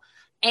now.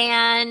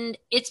 And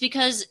it's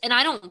because, and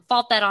I don't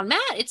fault that on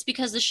Matt, it's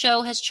because the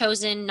show has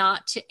chosen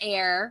not to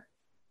air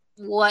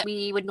what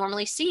we would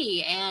normally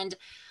see. And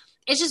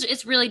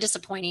it's really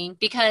disappointing,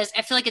 because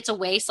I feel like it's a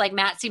waste. Like,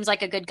 Matt seems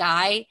like a good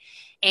guy,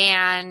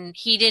 and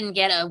he didn't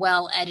get a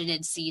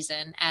well-edited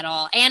season at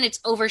all. And it's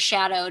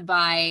overshadowed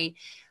by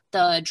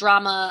the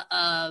drama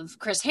of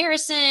Chris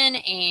Harrison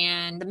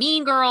and the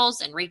Mean Girls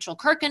and Rachel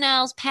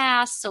Kirkconnell's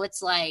past. So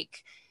it's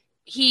like,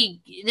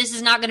 this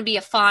is not going to be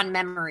a fond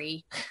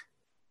memory.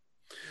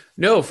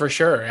 No, for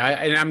sure.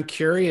 And I'm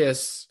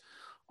curious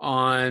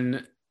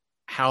on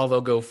how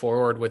they'll go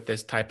forward with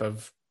this type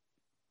of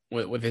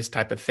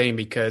thing,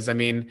 because I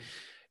mean,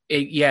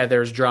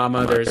 there's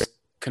drama, there's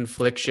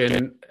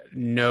confliction,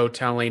 no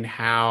telling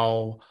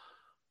how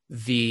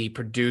the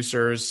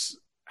producers,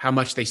 how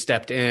much they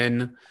stepped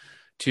in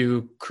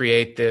to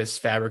create this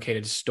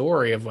fabricated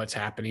story of what's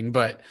happening.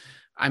 But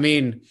I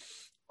mean,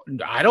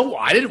 I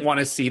didn't want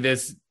to see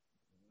this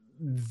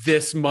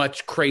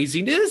much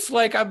craziness.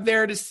 Like, I'm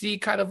there to see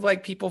kind of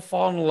like people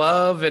fall in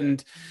love,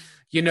 and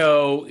I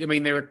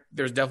mean,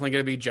 there's definitely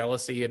going to be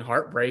jealousy and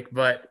heartbreak,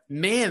 but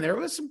man, there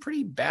was some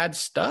pretty bad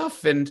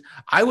stuff. And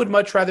I would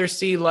much rather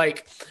see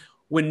like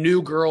when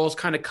new girls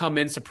kind of come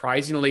in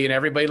surprisingly and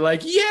everybody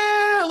like,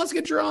 yeah, let's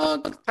get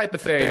drunk type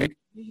of thing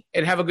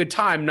and have a good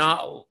time,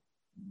 not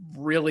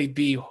really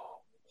be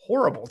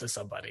horrible to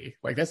somebody.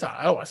 Like, I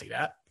don't want to see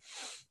that.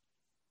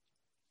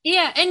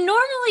 Yeah, and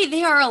normally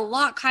they are a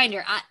lot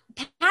kinder.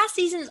 Past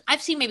seasons,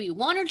 I've seen maybe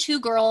 1 or 2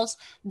 girls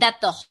that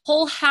the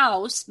whole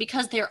house,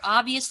 because they're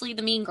obviously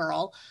the mean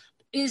girl,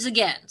 is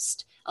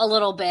against a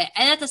little bit.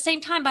 And at the same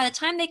time, by the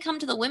time they come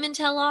to the women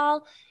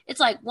tell-all, it's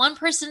like one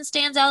person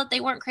stands out that they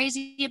weren't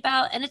crazy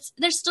about, and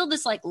there's still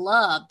this like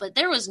love, but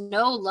there was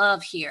no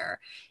love here.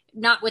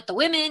 Not with the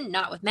women,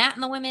 not with Matt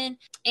and the women.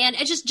 And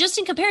it just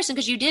in comparison,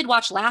 because you did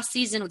watch last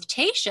season with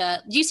Tayshia,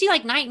 do you see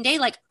like night and day?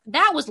 Like,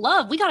 that was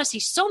love. We got to see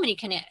so many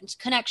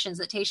connections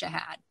that Tayshia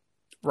had.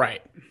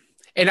 Right.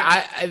 And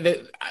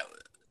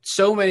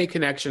so many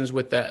connections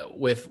with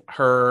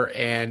her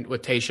and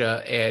with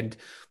Tayshia and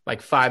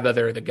like 5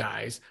 other of the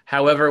guys.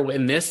 However,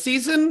 in this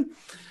season,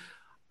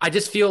 I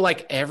just feel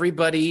like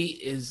everybody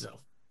is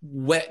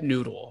wet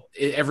noodle.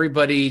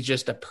 Everybody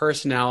just a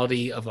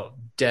personality of a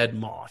dead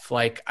moth.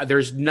 Like,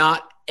 there's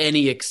not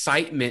any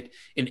excitement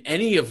in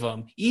any of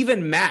them.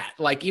 Even Matt,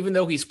 like, even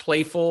though he's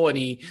playful and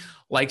he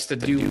likes to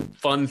do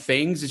fun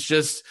things, it's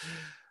just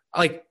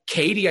like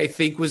Katie, I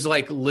think, was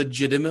like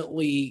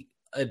legitimately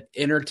an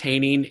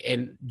entertaining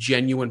and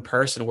genuine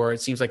person, where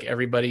it seems like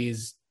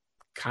everybody's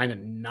kind of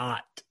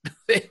not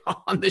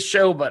on the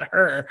show but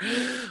her.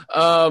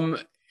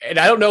 And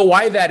I don't know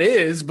why that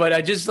is, but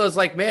I just was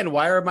like, man,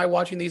 why am I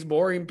watching these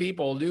boring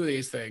people do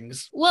these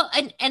things? Well,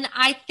 and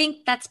I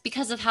think that's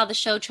because of how the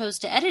show chose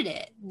to edit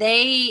it.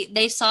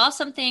 They saw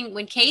something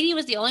when Katie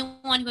was the only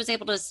one who was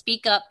able to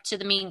speak up to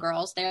the Mean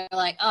Girls. They're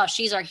like, oh,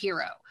 she's our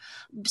hero.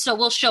 So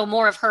we'll show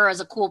more of her as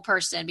a cool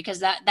person, because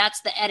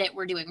that's the edit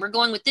we're doing. We're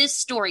going with this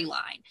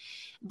storyline.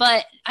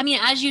 But I mean,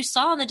 as you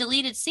saw in the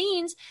deleted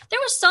scenes, there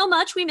was so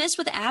much we missed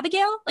with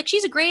Abigail. Like,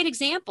 she's a great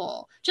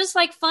example. Just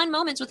like fun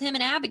moments with him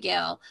and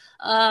Abigail.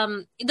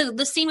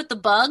 The scene with the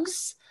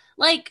bugs,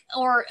 like,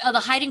 or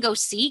the hide and go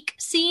seek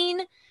scene.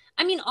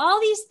 I mean,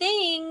 all these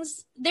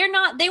things,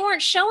 they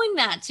weren't showing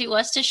that to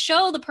us to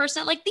show the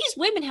person. Like, these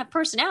women have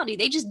personality.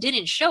 They just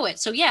didn't show it.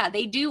 So yeah,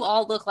 they do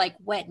all look like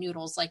wet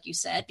noodles, like you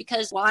said,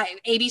 because why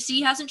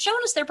ABC hasn't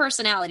shown us their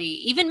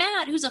personality. Even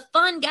Matt, who's a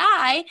fun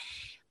guy,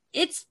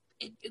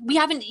 we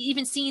haven't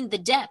even seen the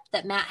depth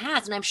that Matt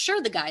has. And I'm sure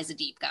the guy's a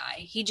deep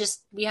guy.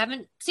 We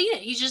haven't seen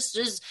it. He just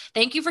is,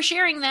 thank you for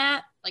sharing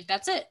that. Like,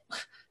 that's it.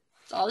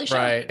 That's all they show.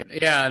 Right.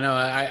 Yeah, no,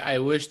 I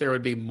wish there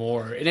would be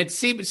more. And it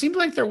seems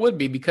like there would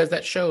be, because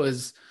that show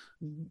is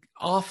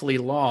awfully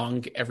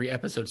long. Every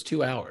episode's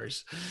 2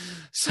 hours.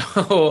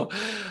 So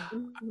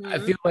I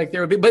feel like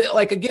there would be, but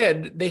like,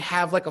 again, they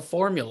have like a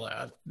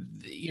formula,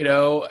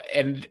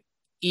 and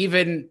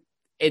even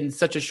in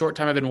such a short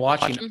time I've been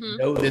watching, I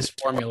know this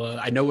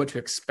formula. I know what to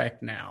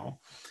expect now,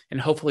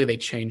 and hopefully they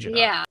change it.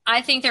 Yeah,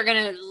 I think they're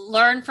going to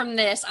learn from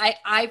this.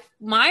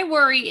 My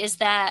worry is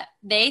that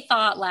they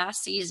thought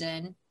last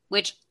season,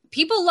 which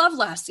people loved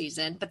last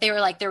season, but they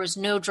were like, there was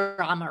no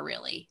drama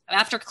really.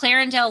 After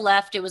Clarendale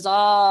left, it was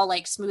all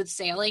like smooth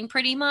sailing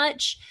pretty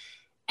much.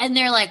 And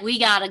they're like, we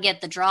got to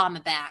get the drama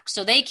back.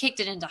 So they kicked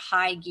it into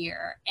high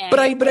gear. And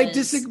I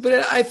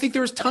think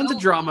there was tons of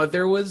drama.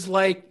 There was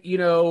like,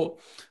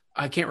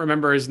 I can't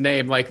remember his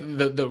name, like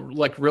the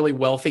like really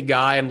wealthy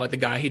guy, and like the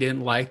guy he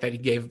didn't like that he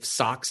gave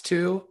socks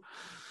to.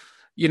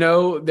 You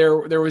know,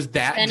 there was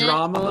that Bennett?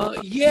 drama.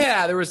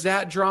 Yeah, there was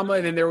that drama,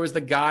 and then there was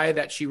the guy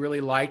that she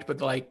really liked,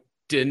 but like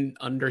didn't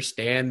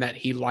understand that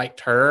he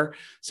liked her,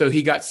 so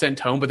he got sent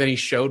home. But then he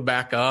showed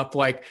back up.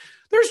 Like,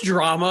 there's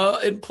drama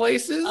in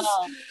places.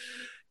 Oh.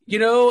 You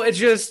know, it's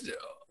just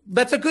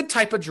that's a good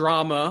type of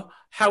drama.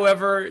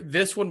 However,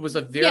 this one was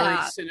a very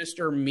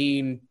sinister,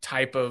 mean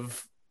type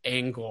of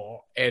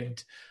angle,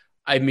 and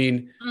I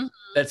mean,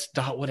 that's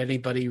not what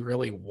anybody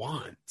really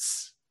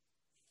wants.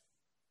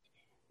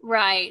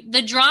 Right.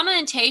 The drama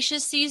in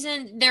Tayshia's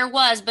season, there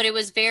was, but it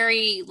was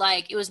very,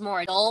 like, it was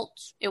more adult.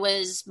 It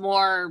was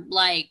more,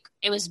 like,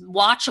 it was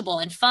watchable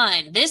and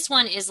fun. This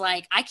one is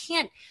like,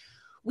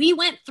 we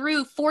went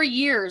through 4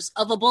 years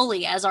of a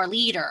bully as our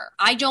leader.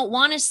 I don't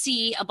want to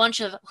see a bunch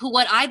of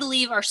what I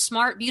believe are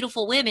smart,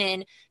 beautiful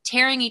women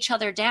tearing each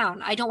other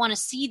down. I don't want to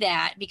see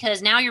that,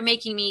 because now you're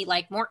making me,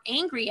 like, more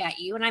angry at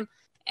you, and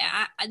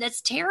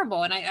that's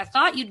terrible. And I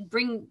thought you'd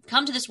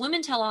come to this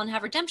women tell all and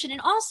have redemption.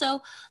 And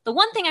also, the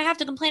one thing I have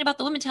to complain about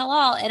the women tell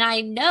all, and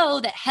I know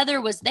that Heather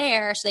was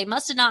there, so they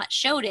must have not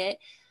showed it.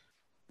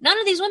 None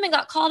of these women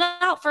got called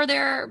out for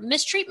their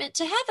mistreatment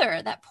to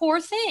Heather, that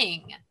poor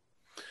thing.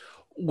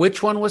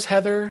 Which one was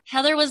Heather?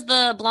 Heather was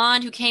the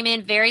blonde who came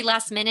in very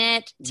last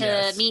minute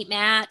to meet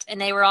Matt, and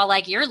they were all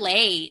like, "You're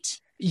late."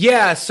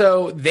 Yeah,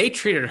 so they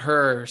treated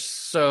her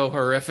so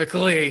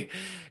horrifically.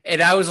 And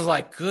I was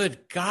like,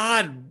 good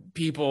God,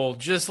 people,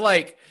 just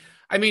like,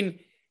 I mean,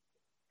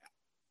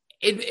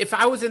 if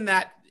I was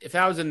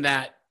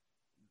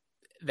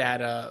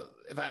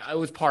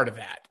part of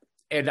that,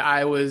 and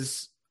I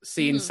was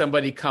seeing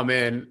somebody come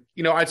in,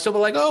 you know, I'd still be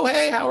like, oh,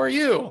 hey, how are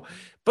you?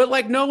 But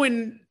like,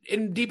 knowing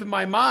deep in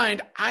my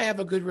mind, I have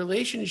a good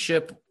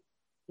relationship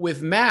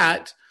with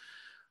Matt.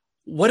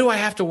 What do I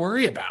have to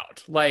worry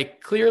about?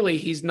 Like, clearly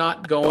he's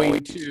not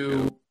going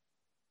to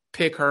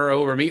pick her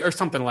over me or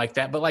something like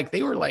that. But like,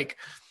 they were like,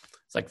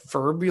 it's like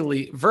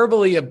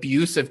verbally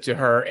abusive to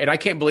her. And I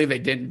can't believe they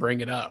didn't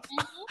bring it up.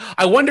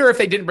 I wonder if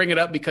they didn't bring it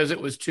up because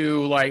it was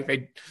too like,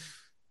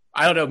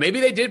 I don't know. Maybe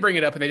they did bring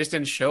it up and they just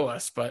didn't show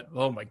us, but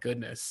oh my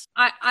goodness.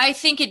 I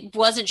think it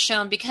wasn't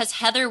shown because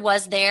Heather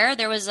was there.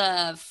 There was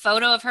a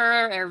photo of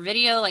her or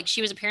video, like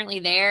she was apparently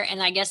there,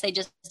 and I guess they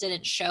just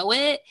didn't show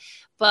it.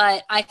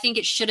 But I think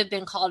it should have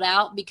been called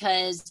out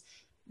because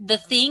the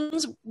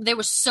things, they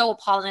were so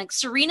appalling. Like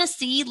Serena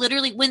C,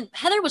 literally, when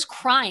Heather was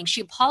crying,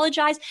 she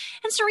apologized.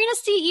 And Serena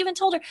C even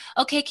told her,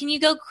 okay, can you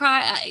go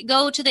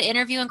to the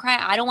interview and cry?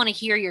 I don't want to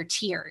hear your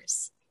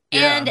tears.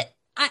 Yeah. And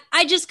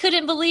I just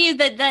couldn't believe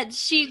that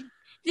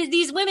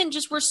these women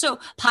just were so,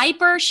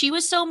 Piper, she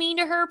was so mean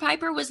to her.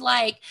 Piper was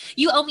like,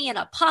 you owe me an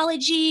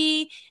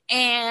apology.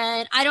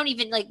 And I don't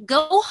even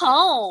go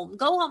home.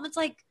 It's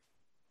like,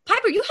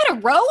 Piper, you had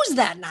a rose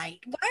that night.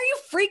 Why are you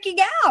freaking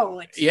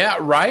out? Yeah,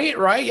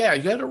 right. Yeah,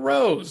 you had a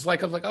rose. I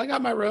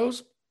got my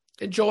rose.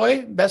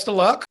 Enjoy. Best of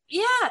luck.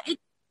 Yeah,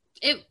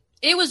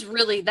 it was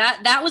really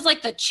that was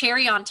like the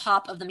cherry on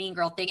top of the mean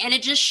girl thing, and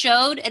it just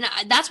showed. And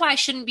that's why I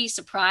shouldn't be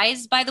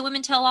surprised by the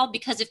women tell all,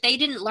 because if they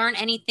didn't learn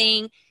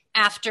anything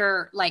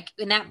after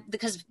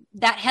because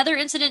that Heather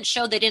incident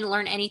showed they didn't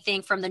learn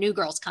anything from the new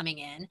girls coming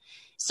in.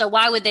 So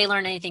why would they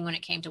learn anything when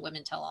it came to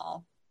women tell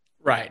all?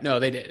 Right. No,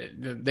 they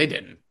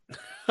didn't.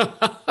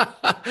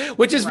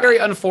 Which is very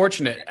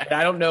unfortunate. And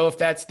I don't know if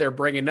that's their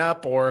bringing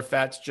up or if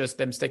that's just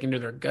them sticking to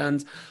their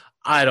guns.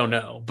 I don't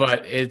know,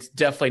 but it's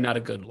definitely not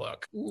a good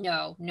look.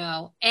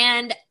 No.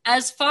 And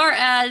as far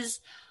as,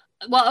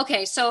 well,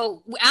 okay,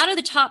 so out of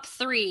the top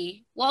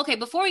three,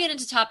 before we get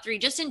into top three,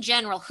 just in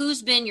general,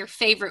 who's been your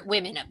favorite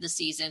women of the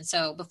season?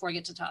 So before we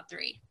get to top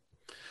three.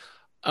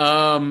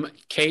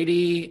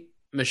 Katie,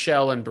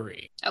 Michelle, and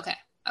Brie. Okay.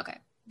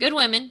 Good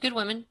women.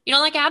 You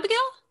don't like Abigail?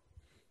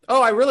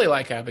 Oh, I really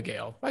like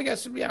Abigail. I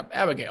guess, yeah,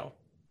 Abigail.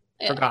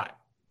 Yeah. Forgot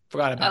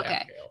about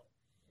Abigail.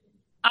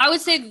 I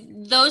would say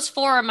those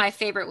four are my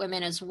favorite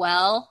women as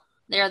well.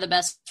 They're the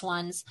best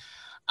ones.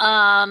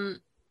 I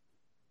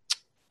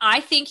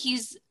think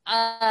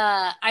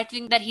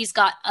that he's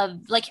got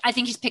I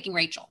think he's picking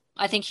Rachel.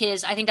 I think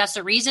that's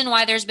the reason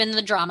why there's been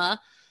the drama.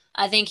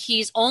 I think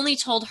he's only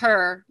told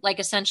her,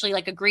 essentially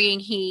agreeing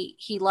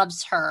he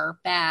loves her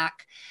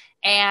back.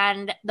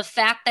 And the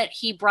fact that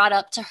he brought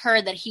up to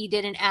her that he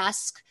didn't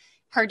ask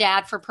her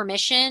dad for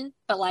permission,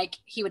 but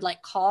he would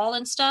call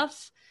and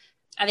stuff.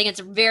 I think it's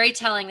very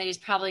telling that he's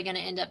probably going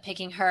to end up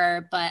picking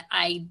her, but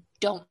I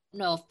don't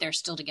know if they're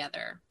still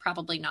together.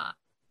 Probably not.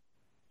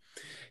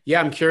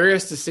 Yeah, I'm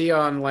curious to see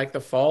on the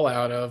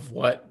fallout of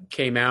what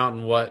came out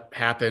and what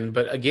happened.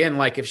 But again,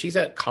 if she's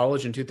at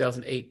college in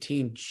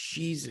 2018,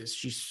 Jesus,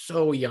 she's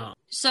so young.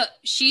 So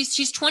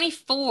she's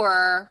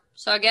 24.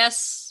 So I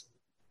guess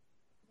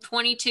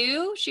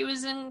 22 she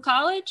was in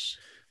college.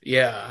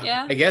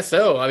 Yeah, I guess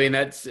so.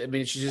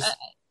 She's just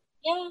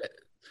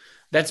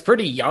that's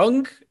pretty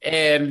young.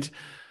 And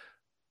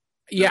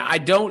yeah, I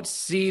don't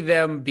see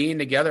them being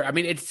together.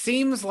 It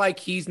seems like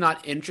he's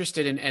not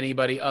interested in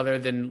anybody other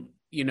than,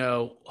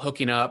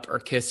 hooking up or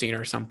kissing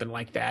or something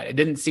like that. It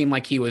didn't seem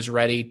like he was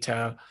ready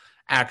to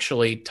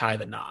actually tie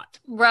the knot.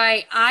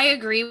 Right. I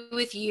agree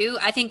with you.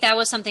 I think that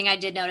was something I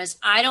did notice.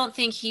 I don't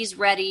think he's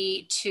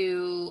ready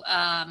to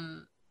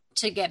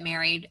get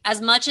married as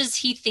much as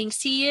he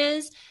thinks he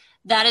is.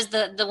 That is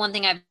the one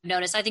thing I've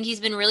noticed. I think he's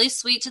been really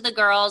sweet to the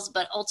girls,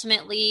 but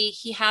ultimately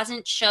he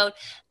hasn't showed,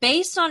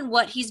 based on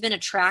what he's been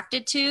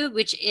attracted to,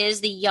 which is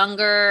the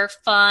younger,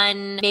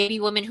 fun, maybe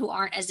women who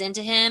aren't as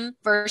into him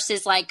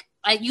versus like,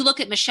 you look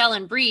at Michelle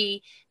and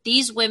Brie,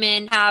 these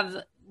women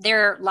have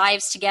their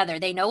lives together.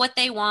 They know what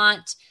they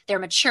want. They're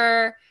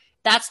mature.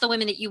 That's the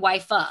women that you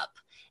wife up.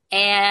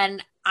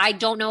 And I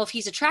don't know if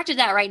he's attracted to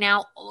that right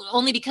now,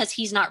 only because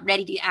he's not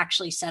ready to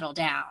actually settle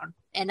down.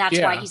 And that's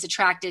why he's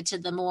attracted to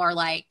the more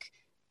like,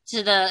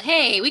 to the,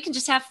 hey, we can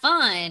just have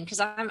fun because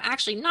I'm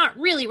actually not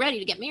really ready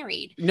to get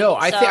married. No,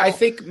 I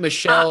think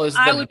Michelle is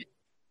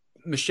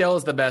Michelle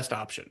is the best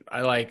option.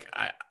 I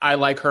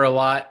like her a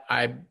lot.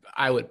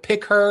 I would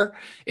pick her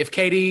if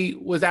Katie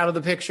was out of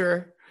the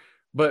picture,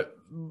 but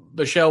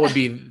Michelle would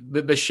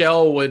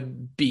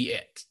be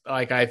it.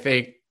 Like, I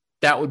think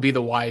that would be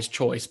the wise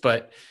choice,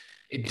 but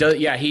it does.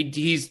 Yeah.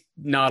 He's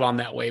not on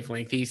that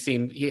wavelength. He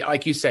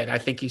like you said, I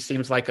think he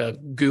seems like a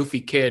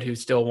goofy kid who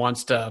still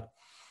wants to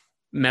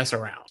mess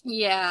around.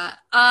 Yeah.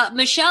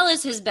 Michelle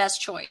is his best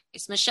choice.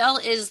 Michelle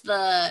is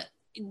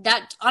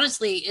that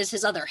honestly is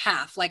his other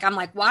half. Like, I'm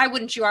like, why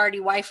wouldn't you already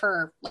wife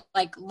her?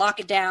 Like, lock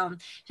it down,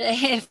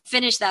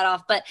 finish that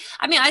off. But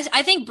I mean,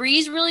 I think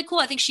Brie's really cool.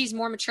 I think she's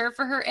more mature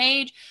for her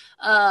age.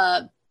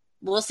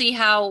 We'll see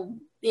how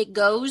it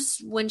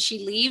goes when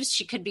she leaves.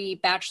 She could be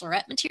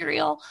bachelorette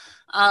material.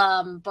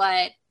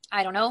 But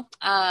I don't know.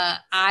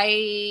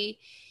 I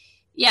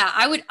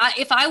would,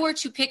 if I were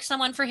to pick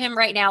someone for him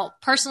right now,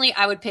 personally,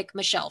 I would pick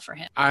Michelle for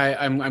him.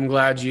 I'm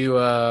glad you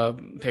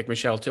picked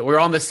Michelle too. We're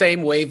on the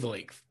same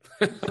wavelength.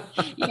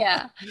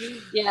 Yeah.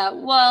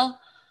 Well,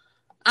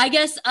 I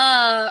guess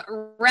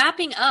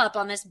wrapping up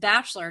on this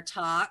Bachelor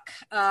talk,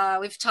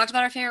 we've talked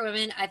about our favorite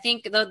women. I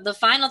think the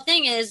final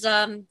thing is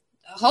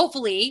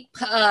hopefully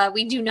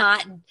we do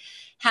not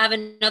have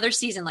another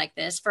season like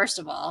this, first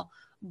of all,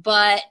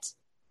 but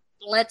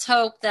let's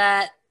hope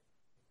that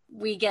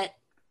we get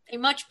a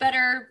much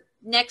better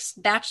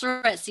next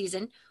Bachelorette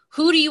season.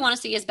 Who do you want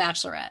to see as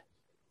Bachelorette?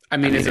 I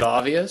mean, is it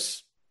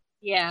obvious?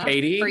 Yeah.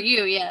 Katie? For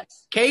you,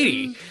 yes.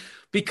 Katie,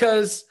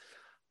 because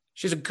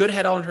she's a good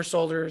head on her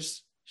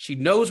shoulders. She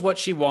knows what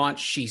she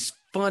wants. She's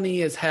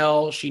funny as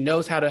hell. She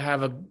knows how to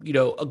have a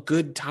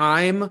good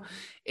time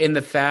in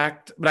the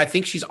fact, but I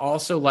think she's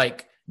also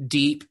like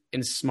deep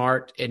and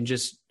smart and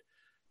just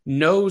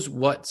knows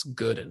what's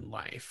good in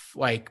life,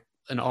 like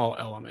in all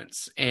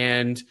elements.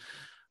 And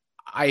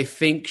I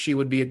think she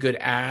would be a good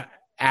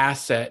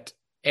asset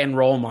and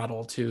role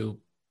model to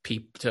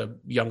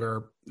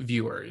younger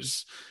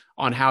viewers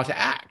on how to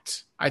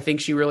act. I think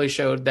she really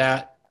showed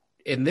that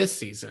in this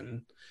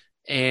season,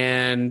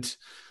 and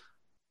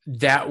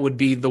that would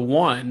be the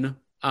one.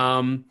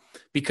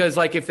 Because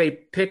like if they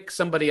pick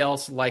somebody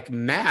else like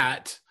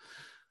Matt,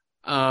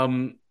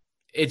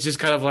 it's just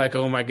kind of like,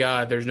 oh my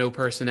God, there's no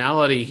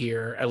personality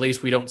here. At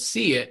least we don't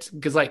see it.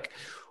 Because like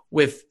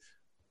with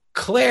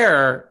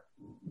Claire,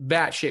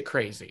 batshit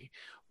crazy.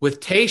 With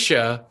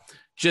Tayshia,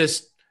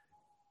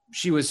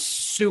 she was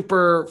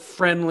super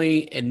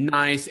friendly and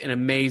nice and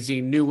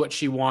amazing, knew what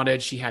she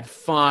wanted. She had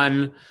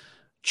fun,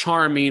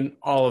 charming,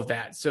 all of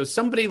that. So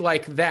somebody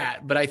like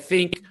that, but I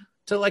think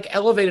to like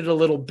elevate it a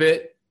little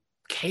bit,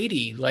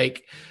 Katie,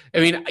 like, I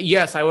mean,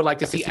 yes, I would like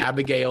to see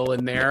Abigail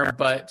in there,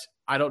 but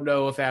I don't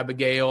know if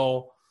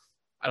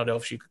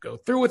she could go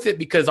through with it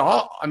because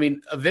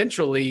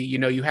eventually,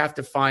 you have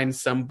to find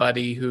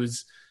somebody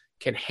who's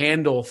can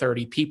handle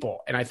 30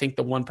 people. And I think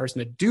the one person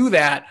to do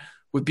that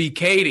would be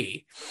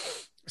Katie.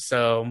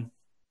 So.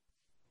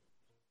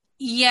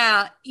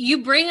 Yeah,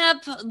 you bring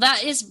up,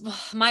 that is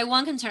my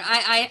one concern.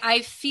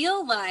 I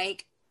feel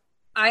like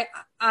I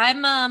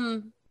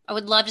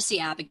would love to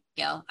see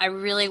Abigail. I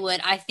really would.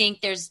 I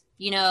think there's,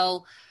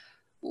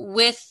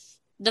 with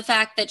the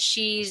fact that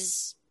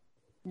she's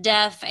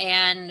deaf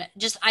and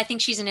I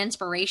think she's an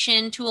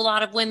inspiration to a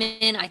lot of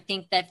women. I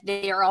think that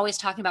they are always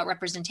talking about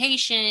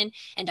representation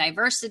and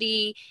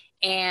diversity.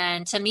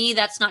 And to me,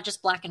 that's not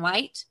just black and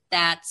white.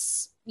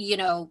 That's,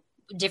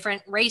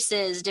 different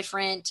races,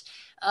 different,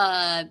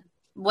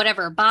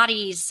 whatever,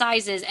 bodies,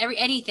 sizes,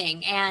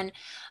 anything. And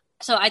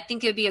so I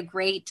think it would be a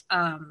great,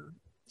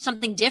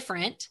 something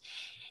different.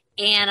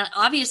 And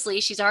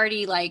obviously she's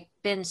already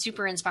been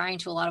super inspiring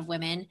to a lot of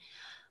women,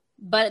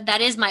 but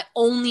that is my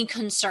only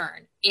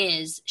concern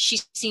is she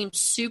seems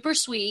super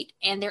sweet.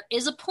 And there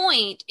is a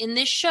point in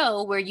this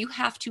show where you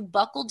have to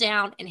buckle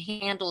down and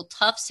handle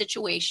tough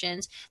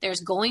situations.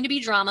 There's going to be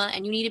drama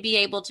and you need to be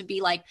able to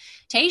be like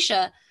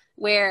Tayshia,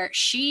 where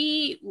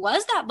she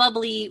was that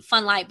bubbly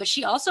fun light, but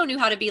she also knew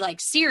how to be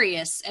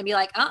serious and be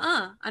like,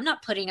 I'm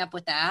not putting up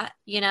with that,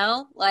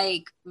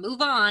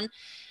 move on.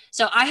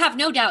 So I have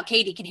no doubt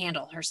Katie can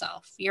handle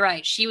herself. You're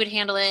right. She would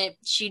handle it.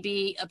 She'd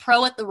be a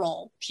pro at the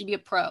role. She'd be a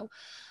pro.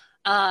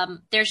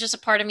 There's just a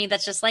part of me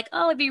that's just like,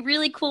 oh, it'd be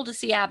really cool to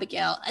see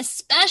Abigail,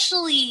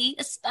 especially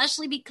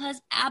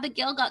because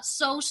Abigail got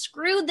so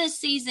screwed this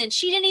season.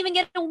 She didn't even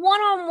get a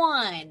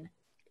one-on-one.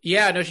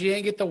 Yeah, no, she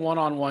didn't get the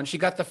one-on-one. She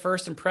got the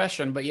first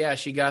impression, but yeah,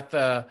 she didn't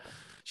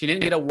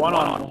get a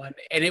one-on-one.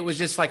 And it was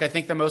just like, I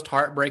think the most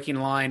heartbreaking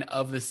line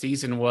of the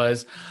season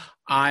was,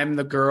 I'm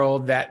the girl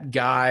that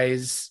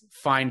guys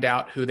find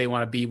out who they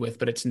want to be with,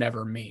 but it's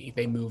never me.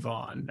 They move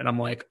on. And I'm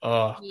like,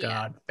 oh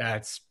God,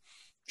 that's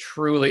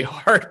truly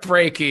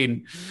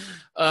heartbreaking.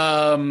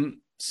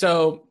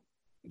 So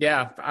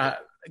yeah,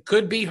 it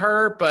could be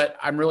her, but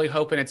I'm really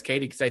hoping it's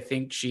Katie, because I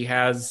think she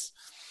has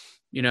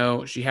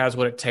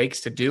what it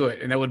takes to do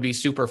it. And that would be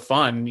super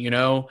fun,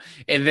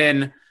 and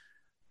then,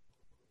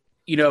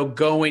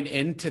 going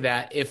into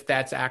that, if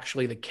that's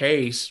actually the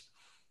case,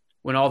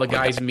 when all the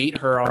guys meet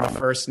her on the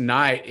first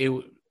night,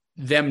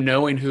 them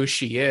knowing who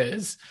she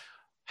is,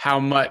 how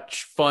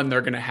much fun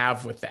they're going to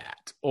have with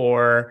that.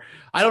 Or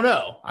I don't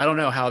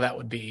know how that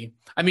would be.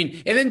 I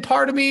mean, and then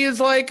part of me is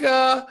like,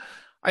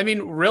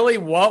 really,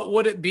 what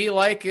would it be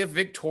like if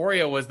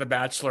Victoria was the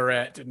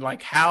Bachelorette? And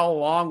like, how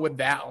long would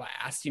that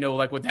last?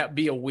 Would that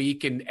be a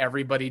week and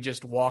everybody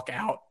just walk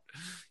out,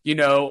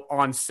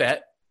 on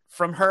set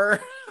from her?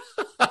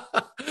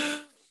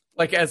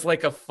 Like, as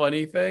like a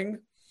funny thing.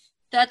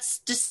 That's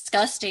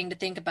disgusting to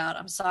think about.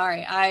 I'm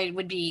sorry. I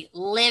would be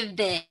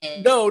livid.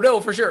 No,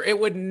 for sure. It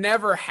would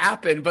never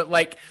happen. But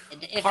like,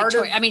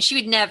 she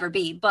would never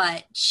be,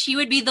 but she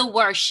would be the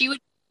worst. She would.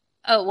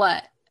 Oh,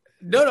 what?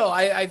 No.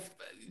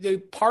 The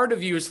part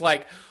of you is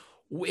like,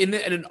 in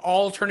an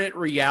alternate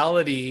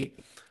reality,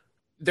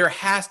 there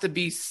has to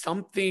be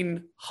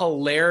something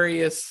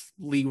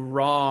hilariously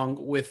wrong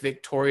with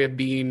Victoria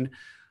being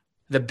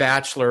the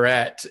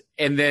Bachelorette,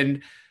 and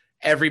then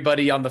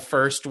everybody on the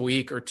first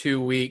week or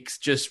 2 weeks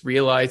just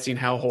realizing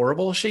how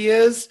horrible she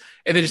is,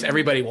 and then just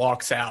everybody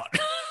walks out.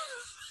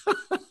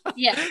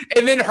 Yeah.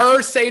 And then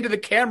her saying to the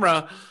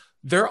camera,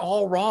 they're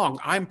all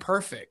wrong, I'm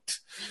perfect.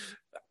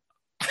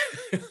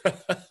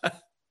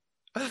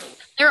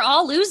 They're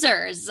all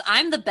losers,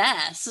 I'm the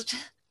best.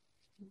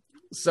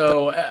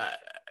 So,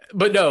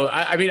 but no,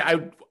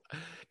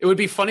 it would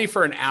be funny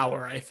for an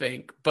hour, I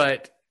think,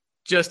 but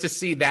just to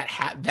see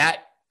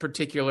that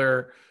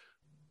particular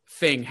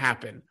thing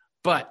happen.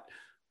 But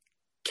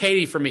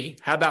Katie, for me,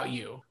 how about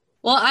you?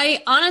 Well,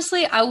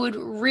 I would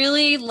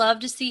really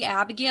love to see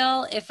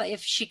Abigail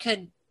if she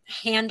could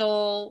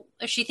handle,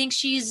 if she thinks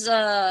she's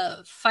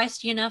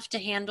feisty enough to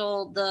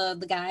handle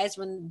the guys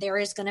when there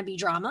is going to be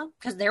drama,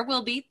 because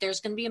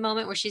there's going to be a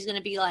moment where she's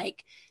going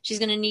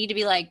to need to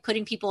be like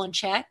putting people in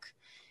check.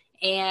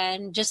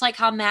 And just like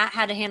how Matt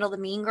had to handle the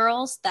mean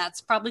girls, that's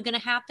probably going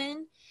to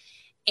happen.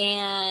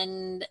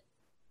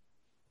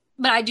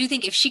 But I do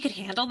think if she could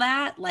handle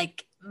that,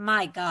 like,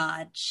 my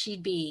God,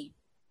 she'd be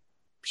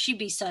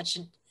such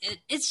an,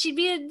 she'd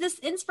be this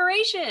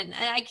inspiration.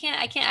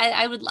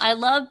 I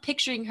love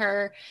picturing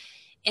her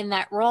in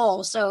that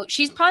role. So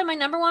she's probably my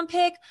number one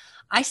pick.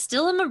 I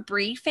still am a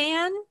Bri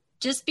fan,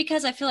 just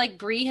because I feel like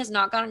Bri has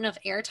not gotten enough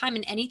airtime,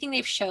 and anything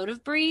they've showed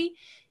of Bri,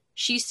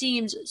 she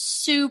seems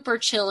super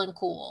chill and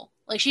cool.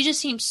 Like, she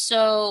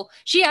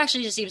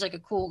actually just seems like a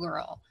cool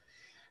girl.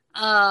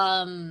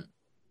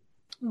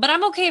 But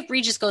I'm okay if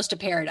Bri just goes to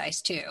paradise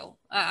too.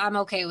 I'm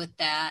okay with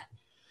that.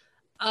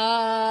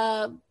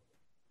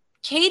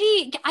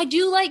 Katie, I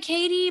do like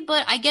Katie,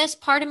 but I guess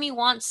part of me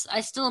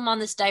I still am on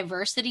this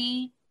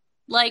diversity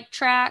like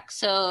track.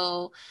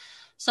 So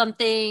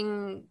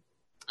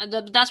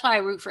that's why I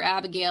root for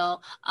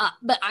Abigail.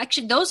 But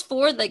actually those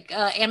four, like,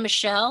 and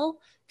Michelle,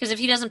 because if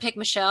he doesn't pick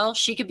Michelle,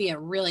 she could be a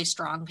really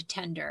strong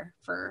contender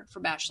for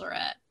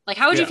Bachelorette. Like,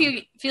 how would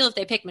you feel if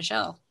they pick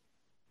Michelle?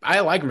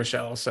 I like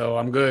Michelle, so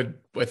I'm good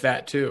with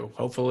that too.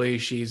 Hopefully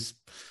she's,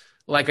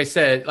 like I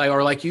said,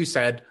 like you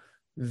said,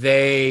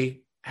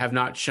 they have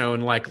not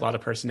shown like a lot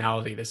of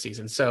personality this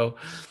season. So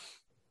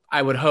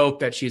I would hope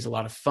that she's a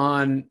lot of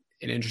fun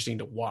and interesting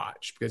to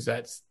watch, because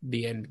that's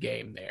the end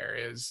game there,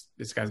 is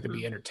this guy's going to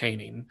be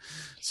entertaining.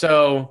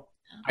 So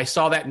I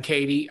saw that in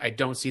Katie. I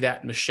don't see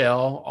that in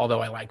Michelle,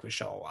 although I like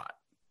Michelle a lot.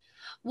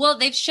 Well,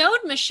 they've showed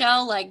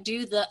Michelle like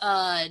do the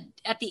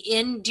at the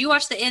end. Do you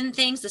watch the end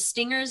things, the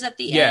stingers at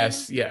the end?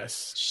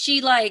 Yes.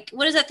 She like,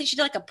 what is that thing? She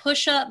did like a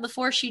push up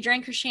before she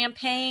drank her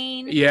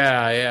champagne.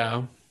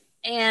 Yeah.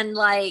 And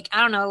like,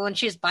 I don't know, when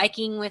she was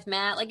biking with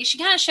Matt, like, she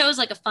kind of shows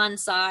like a fun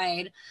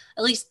side.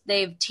 At least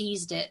they've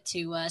teased it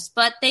to us.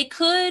 But they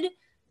could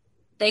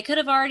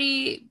have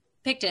already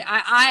picked it.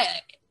 I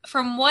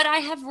from what I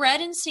have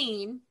read and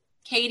seen,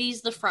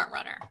 Katie's the front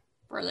runner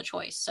for the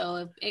choice.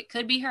 So it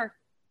could be her.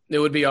 It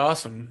would be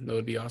awesome.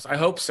 I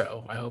hope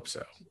so.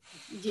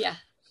 Yeah.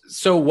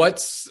 So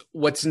what's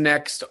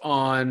next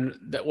on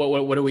that?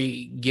 What do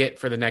we get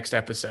for the next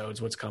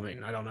episodes? What's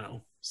coming? I don't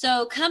know.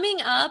 So coming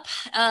up,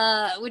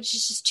 which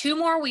is just 2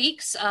 more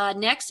weeks,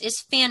 next is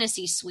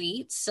Fantasy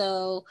Suite.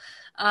 So,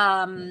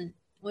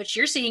 which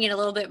you're seeing it a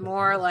little bit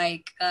more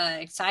like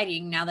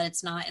exciting now that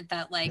it's not at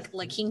that like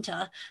La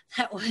Quinta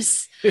that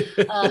was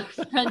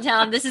run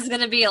down. This is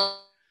going to be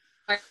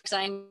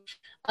exciting.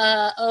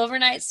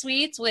 Overnight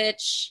suites,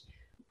 which,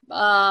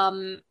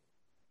 I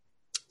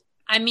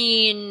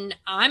mean,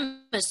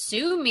 I'm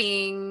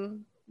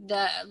assuming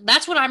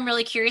that's what I'm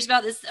really curious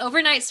about. This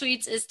overnight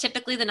suites is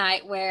typically the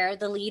night where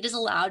the lead is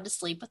allowed to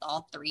sleep with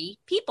all three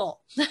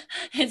people.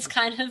 It's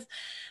kind of,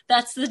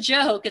 that's the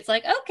joke. It's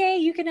like, okay,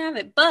 you can have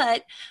it.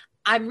 But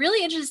I'm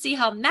really interested to see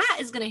how Matt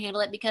is going to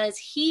handle it, because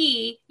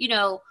he,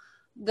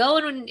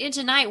 going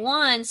into night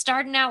one,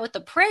 starting out with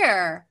the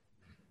prayer,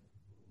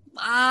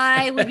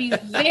 I would be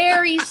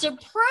very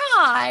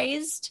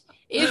surprised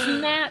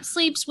if Matt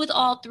sleeps with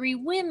all three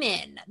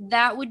women.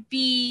 That would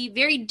be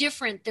very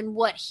different than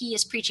what he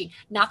is preaching.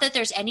 Not that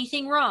there's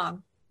anything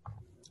wrong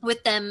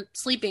with them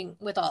sleeping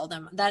with all of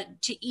them,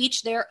 that to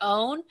each their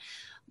own,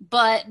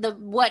 but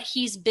what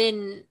he's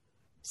been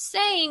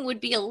saying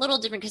would be a little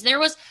different, because there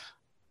was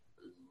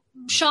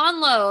Sean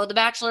Lowe, the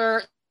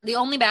bachelor, the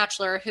only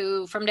bachelor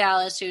who from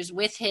Dallas, who's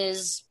with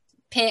his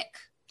pick,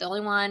 the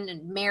only one,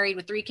 and married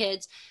with 3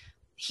 kids.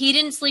 He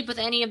didn't sleep with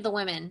any of the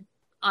women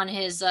on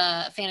his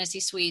fantasy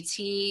suites.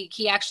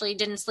 He actually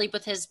didn't sleep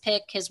with his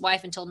pick, his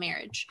wife, until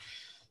marriage.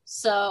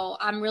 So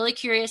I'm really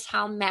curious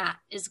how Matt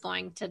is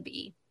going to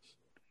be.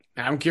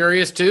 I'm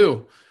curious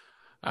too.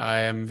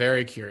 I am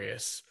very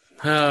curious.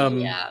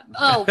 Yeah.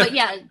 Oh, but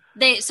yeah,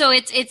 so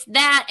it's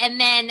that,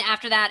 and then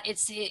after that,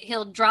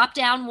 he'll drop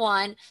down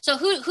one. So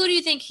who do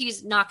you think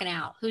he's knocking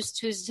out? Who's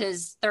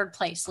his third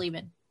place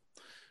leaving?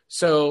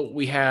 So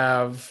we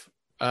have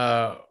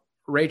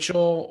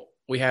Rachel,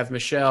 we have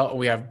Michelle, and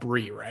we have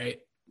Bree, right?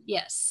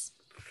 Yes.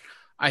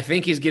 I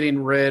think he's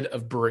getting rid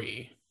of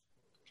Bree.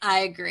 I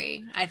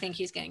agree. I think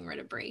he's getting rid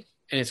of Bree.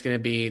 And it's going to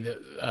be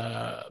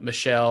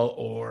Michelle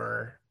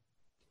or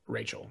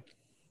Rachel.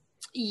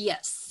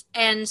 Yes.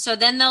 And so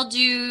then they'll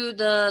do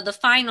the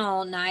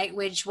final night,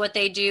 which what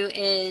they do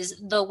is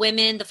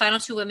the final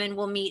 2 women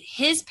will meet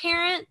his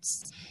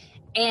parents,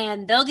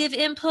 and they'll give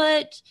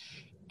input,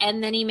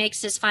 and then he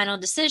makes his final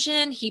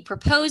decision. He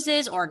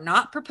proposes or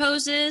not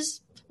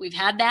proposes. We've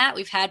had that.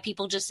 We've had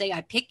people just say,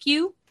 I pick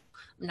you.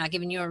 I'm not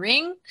giving you a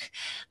ring,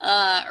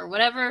 or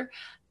whatever.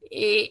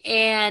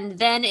 And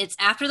then it's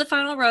after the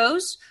final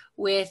rose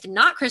with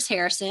not Chris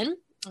Harrison.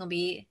 It'll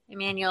be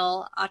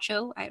Emmanuel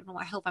Acho. I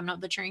hope I'm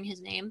not butchering his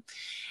name.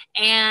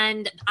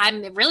 And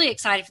I'm really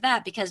excited for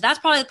that, because that's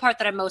probably the part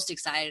that I'm most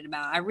excited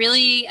about.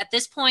 At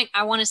this point,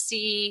 I want to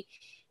see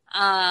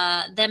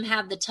them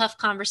have the tough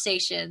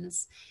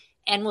conversations,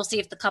 and we'll see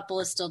if the couple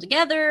is still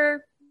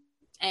together,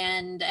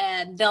 and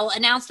they'll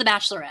announce the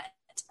Bachelorette,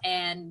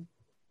 and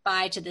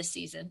bye to this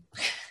season.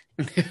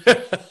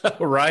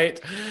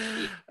 Right.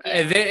 Yeah.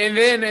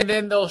 And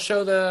then they'll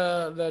show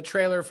the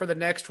trailer for the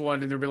next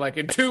one, and they'll be like,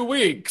 in 2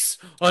 weeks,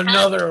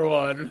 another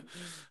one.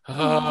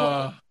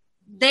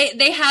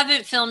 They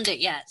haven't filmed it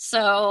yet,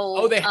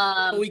 so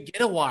we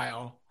get a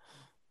while.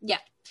 Yeah,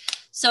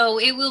 so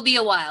it will be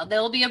a while.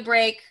 There will be a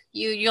break.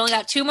 You only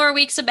got 2 more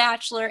weeks of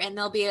Bachelor, and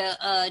there'll be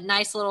a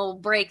nice little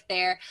break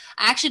there.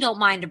 I actually don't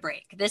mind a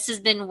break. This has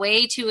been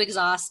way too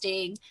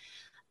exhausting.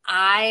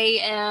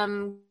 I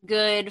am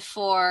good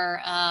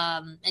for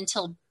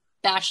until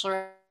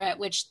Bachelorette,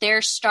 which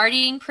they're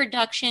starting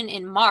production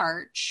in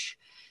March.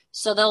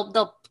 So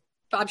they'll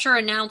I'm sure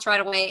announce right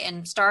away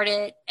and start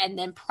it, and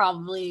then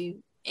probably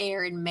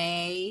air in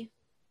May,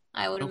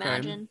 I would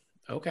imagine.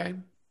 Okay.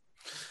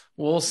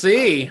 We'll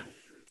see.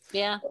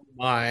 Yeah.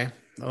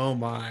 Oh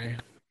my.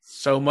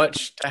 So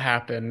much to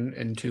happen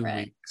in 2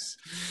 weeks.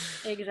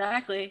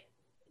 Exactly.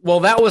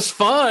 Well, that was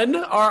fun.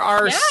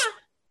 Our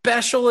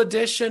special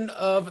edition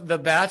of The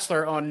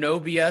Bachelor on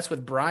No BS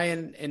with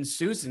Brian and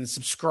Susan.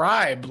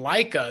 Subscribe,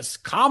 like us,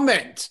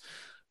 comment.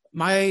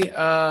 What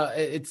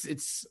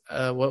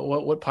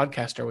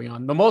podcast are we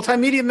on? The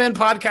Multimedia Men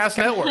Podcast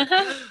Network.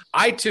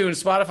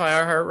 iTunes,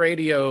 Spotify,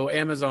 iHeartRadio,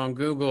 Amazon,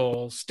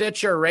 Google,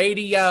 Stitcher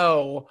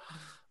Radio.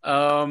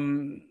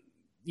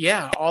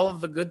 All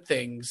of the good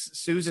things.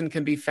 Susan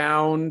can be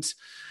found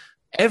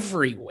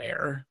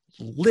everywhere.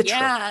 Literally.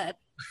 Yeah.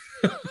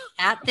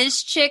 At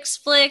This Chicks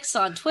Flicks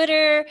on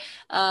Twitter,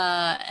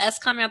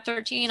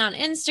 SComingUp13 on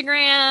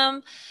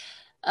Instagram.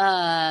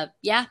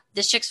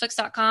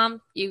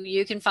 ThisChicksFlix.com.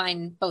 You can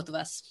find both of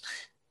us.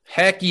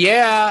 Heck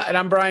yeah. And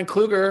I'm Brian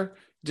Kluger.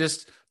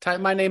 Just type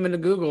my name into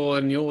Google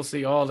and you'll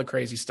see all the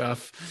crazy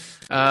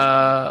stuff.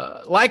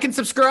 Like and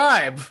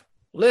subscribe.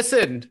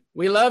 Listen,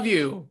 we love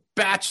you.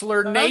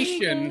 Bachelor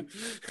Nation.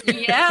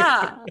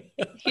 Yeah.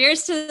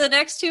 Here's to the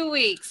next 2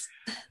 weeks.